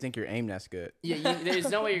funny that you think your aim that's good. Yeah, there's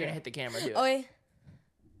no way you're gonna hit the camera, dude. Oh, wait.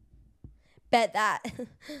 Bet that.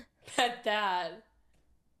 At that.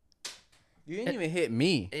 You didn't even hit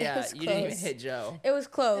me. Yeah, was you didn't even close. hit Joe. It was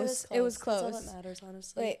close. It was That's all close. that matters,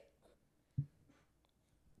 honestly. Wait.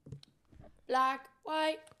 Black,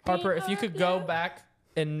 white. Harper, green, if you or could go blue. back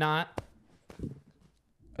and not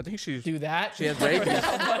I think she's. do that, She has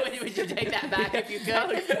rabies. Would you take that back if you That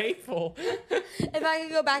could? was painful. If I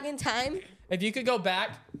could go back in time, If you could go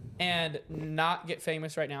back and not get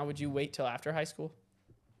famous right now, would you wait till after high school?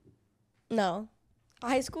 no.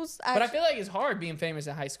 High school's But I actually, feel like it's hard being famous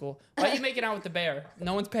in high school. Why are you making out with the bear?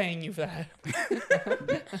 No one's paying you for that.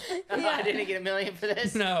 I didn't get $1 million for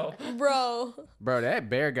this. No. bro. Bro, that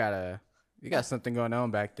bear you got something going on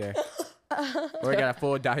back there. Or he got a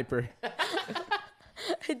full diaper.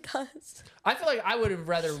 It does. I feel like I would have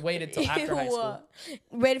rather waited till after high school.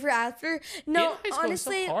 Waited for after? No, In high school,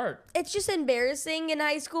 honestly, it's so hard. it's just embarrassing in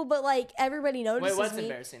high school, but like everybody notices Wait, what's me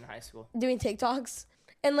embarrassing in high school? doing TikToks.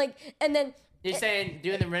 And then You're saying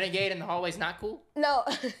doing the renegade in the hallway is not cool? no.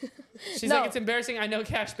 She's No. like, it's embarrassing. I know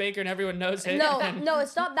Cash Baker and everyone knows it. No,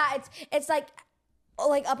 it's not that. It's like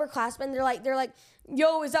upperclassmen. They're like,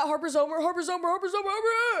 yo, is that Harper Zomer? Harper Zomer, Harper Zomer,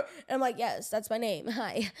 Harper. And I'm like, yes, that's my name.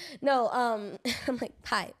 Hi. No, I'm like,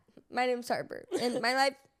 hi, my name's Harper, and my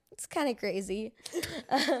life it's kind of crazy.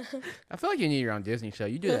 I feel like you need your own Disney show.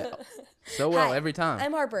 You do that so well Hi, every time.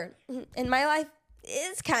 I'm Harper, and my life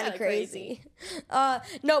is kind of Kinda crazy.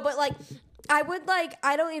 No, but like.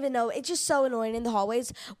 I don't even know. It's just so annoying in the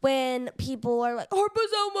hallways when people are like, Harper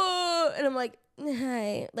Zoma! And I'm like,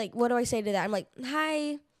 hi. Like, what do I say to that? I'm like,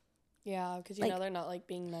 hi. Yeah, because Like- know they're not like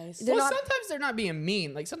being nice. They're Well, not- sometimes they're not being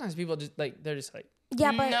mean. Like sometimes people just like they're just like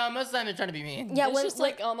Yeah, but no, most of the time they're trying to be mean. yeah, It's when just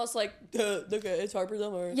like almost like, look at it's Harper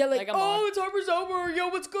Zomer. yeah, like I'm oh, on. it's Harper Zomer. Yo,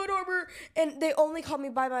 what's good, Harper? And they only call me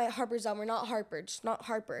by my Harper Zomer, not Harper, just not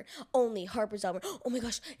Harper. Only Harper Zomer. Oh my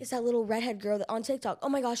gosh, it's that little redhead girl that on TikTok. Oh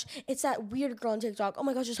my gosh, it's that weird girl on TikTok. Oh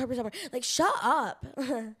my gosh, it's Harper Zomer. Like, shut up.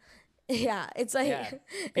 Yeah, it's like Yeah.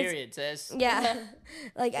 Period, sis. yeah,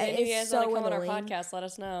 like If you it's guys so want to come on our annoying. podcast, let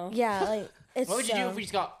us know. Yeah, like it's What would you do so- if we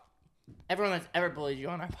just got everyone that's ever bullied you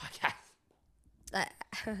on our podcast? Uh,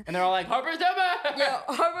 And they're all like, Harper's over! Yo,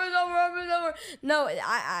 Harper's over, Harper's over. No,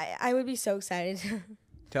 I would be so excited.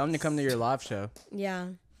 Tell them to come to your live show. Yeah.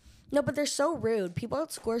 No, but they're so rude. People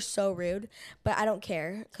at school are so rude, but I don't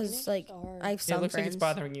care because like so hard. I have it some looks like friends. it's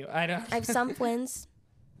bothering you. I know. I have some friends.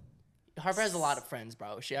 Harper has a lot of friends,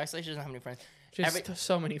 bro. She actually doesn't have any friends. She has Every-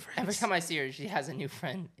 so many friends. Every time I see her, she has a new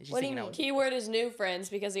friend. She's What do you hanging out mean? with- Keyword is new friends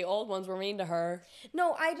because the old ones were mean to her.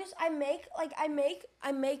 No, I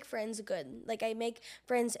make friends good. Like I make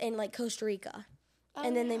friends in like Costa Rica.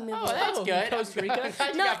 And then they move Oh, away. that's Oh, good. Costa Rica? I'm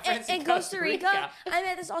glad you No, got friends in Costa Rica, I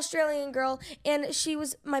met this Australian girl, and she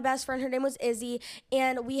was my best friend. Her name was Izzy,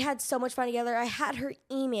 and we had so much fun together. I had her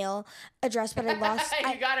email address, but I lost.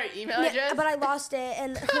 You got her email Yeah, address? but I lost it,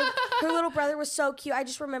 and her little brother was so cute. I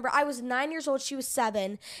just remember I was 9 years old, she was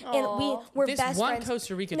 7, and we Aw. were This best one friends.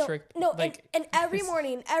 Costa Rica no, trick, No, like- and every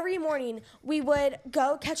morning, we would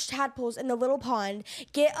go catch tadpoles in the little pond,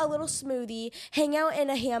 get a little smoothie, hang out in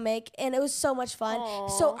a hammock, and it was so much fun.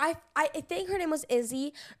 So I think her name was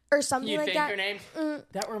Izzy or something You like think that. her name?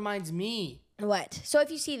 That reminds me. What? So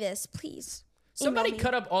if you see this, please. Somebody email me.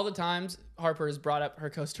 cut up all the times Harper has brought up her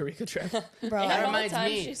Costa Rica trip. Bro. That All the reminds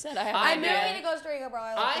times me. she said I have. I I'm had- moving to Costa Rica, bro.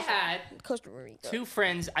 I had Costa Rica. 2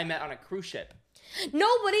 friends I met on a cruise ship.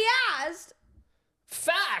 Nobody asked.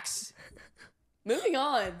 Facts. Moving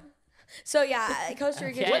on. So yeah, Costa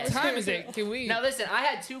Rica. Okay. trip What was time crazy. is it? Can we? Now listen, I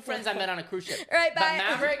had 2 friends I met on a cruise ship. All right, But bye.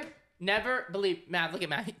 Maverick never believed. Mav, look at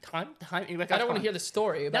Mav. Time. I don't want to hear the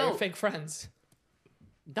story about No. your fake friends.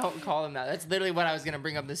 Don't call him that. That's literally what I was gonna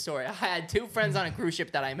bring up this story. I had 2 friends on a cruise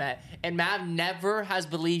ship that I met, and Mav never has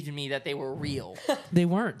believed me that they were real. They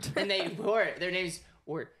weren't. And they were. Their names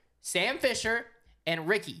were Sam Fisher and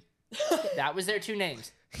Ricky. That was their 2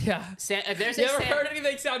 names. Yeah. Sam, if there's You a ever Sam, heard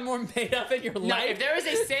anything sound more made up in your no, life? if there was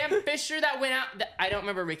a Sam Fisher that went out, I don't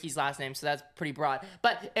remember Ricky's last name, so that's pretty broad.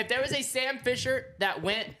 But if there was a Sam Fisher that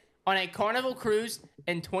went on a Carnival cruise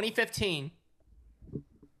in 2015,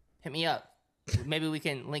 hit me up. Maybe we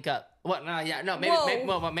can link up. What? No, yeah, no. Maybe,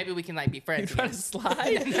 Whoa. maybe we can like be You friends. trying to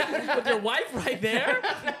slide with your wife right there?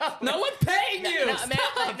 No one's paying you. No, man,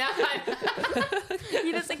 like, now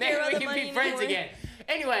He doesn't maybe care about we the can money be friends anymore. again.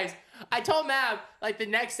 Anyways, I told Mav like the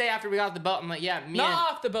next day after we got off the boat, I'm like, yeah, me Not and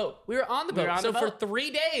off the boat. We were on the boat. were on So the for boat.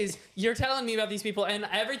 3 days, you're telling me about these people, and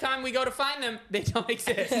every time we go to find them, they don't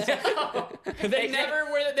exist. They never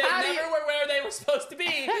were. They How do never you- were where they were supposed to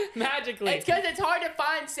be magically. It's because it's hard to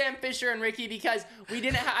find Sam Fisher and Ricky because I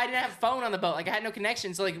didn't have a phone on the boat. Like I had no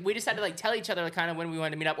connection, so like we just had to like tell each other like, kind of when we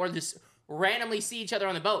wanted to meet up, or just randomly see each other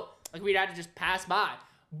on the boat. Like we'd have to just pass by.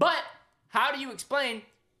 But how do you explain?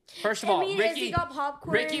 First of all, mean, Ricky Izzy got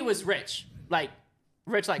popcorn. Ricky was rich like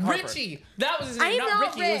Harper. Richie. That was his I name. am Not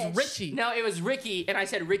not Ricky. It was rich. Richie. No, it was Ricky, and I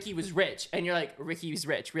said Ricky was rich, and you're like Ricky was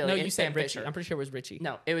rich, really? No, It's you Sam said Richie. Fisher. I'm pretty sure it was Richie.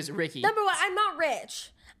 No, it was Ricky. Number 1, I'm not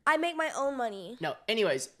rich. I make my own money. No,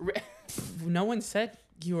 anyways, No one said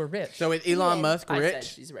you were rich. So is Elon Yeah. Musk I rich? said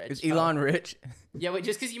she's rich. Is Elon rich? yeah, wait,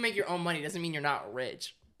 just because you make your own money doesn't mean you're not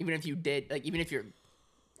rich. Even if you did, like, even if you're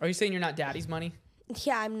Are you saying you're not daddy's money?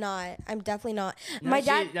 Yeah, I'm not. I'm definitely not. No, My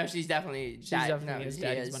dad. she's definitely. definitely is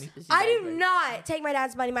daddy's money. I do not take my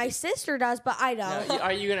dad's money. My sister does, but I don't. No,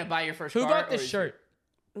 are you gonna buy your first Who car? bought or this is- shirt?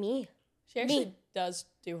 Me. She actually Me. does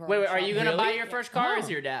do her. Wait, own are you gonna shopping. buy Really? your first car? Or is Oh.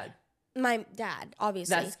 it your dad? My dad,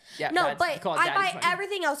 obviously. No, No, but call it I daddy's buy money.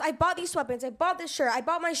 everything else. I bought these sweatpants. I bought this shirt. I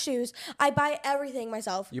bought my shoes. I buy everything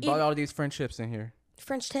myself. You bought all these friendships in here.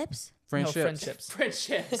 French tips. Friendships. No, friendships.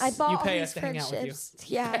 Friendships. I bought You all pay these us to hang out with you. friendships.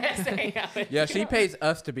 Yeah. Yeah, she pays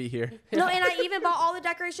us to be here. No, and I even bought all the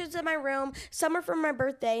decorations in my room. Some are for my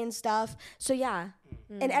birthday and stuff. So yeah.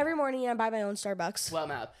 And every morning I buy my own Starbucks. Well,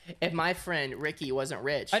 Matt, if my friend Ricky wasn't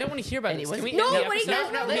rich, I don't want to hear about And this. he Can we wasn't- end the Nobody episode? cares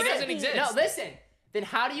about He Ricky. doesn't exist. No, listen. Then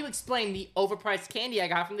how do you explain the overpriced candy I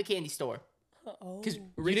got from the candy store? Because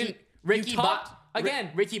didn't- Ricky you bought talked-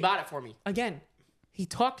 again. Ricky bought it for me. Again, he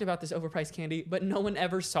talked about this overpriced candy, but no one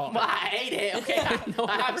ever saw it. Well, I ate it. Okay, No,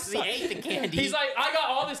 I I'm obviously sorry. ate the candy. He's like, I got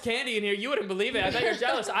all this candy in here. You wouldn't believe it. I bet you're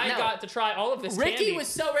jealous. I No. got to try all of this Ricky candy. was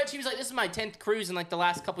so rich. He was like, "This is my 10th cruise in like the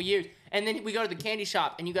last couple years." And then we go to the candy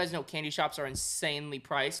shop, and you guys know candy shops are insanely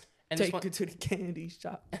priced. And this Take one, it to the candy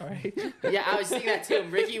shop. All right. yeah, I was thinking that too.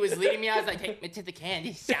 Ricky was leading me. I was like, "Take me to the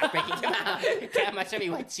candy shop, Ricky. Come on, come on, show me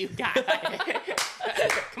what you got.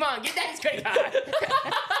 Come on, get Daddy's credit card.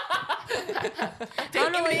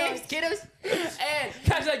 Take know what names, kiddos." And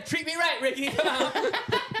Guys like, treat me right, Ricky. Come on.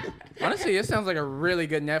 Honestly, it sounds like a really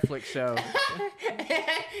good Netflix show.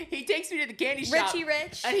 he takes me to the candy shop. Richie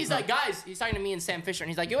Rich. And he's like, guys, he's talking to me and Sam Fisher, and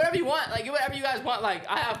he's like, get whatever you want, like, get whatever you guys want, like,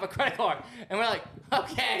 I have a credit card. And we're like,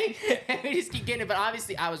 okay. And we just keep getting it, but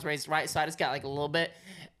obviously I was raised right, so I just got like a little bit.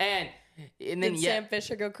 And then, Did yeah. Sam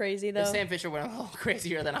Fisher go crazy though? Sam Fisher went a little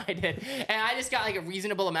crazier than I did. And I just got like a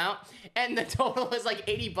reasonable amount. And the total was like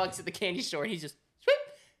 $80 at the candy store. And he just swoop,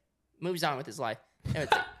 moves on with his life.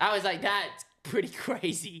 I was like, that's pretty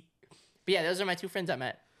crazy. But yeah, those are my 2 friends I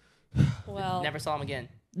met. Well, Never saw them again.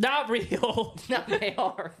 Not real. No, they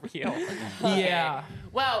are real. Yeah.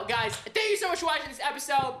 Well, guys, thank you so much for watching this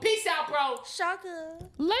episode. Peace out, bro. Shaka.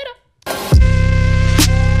 Later.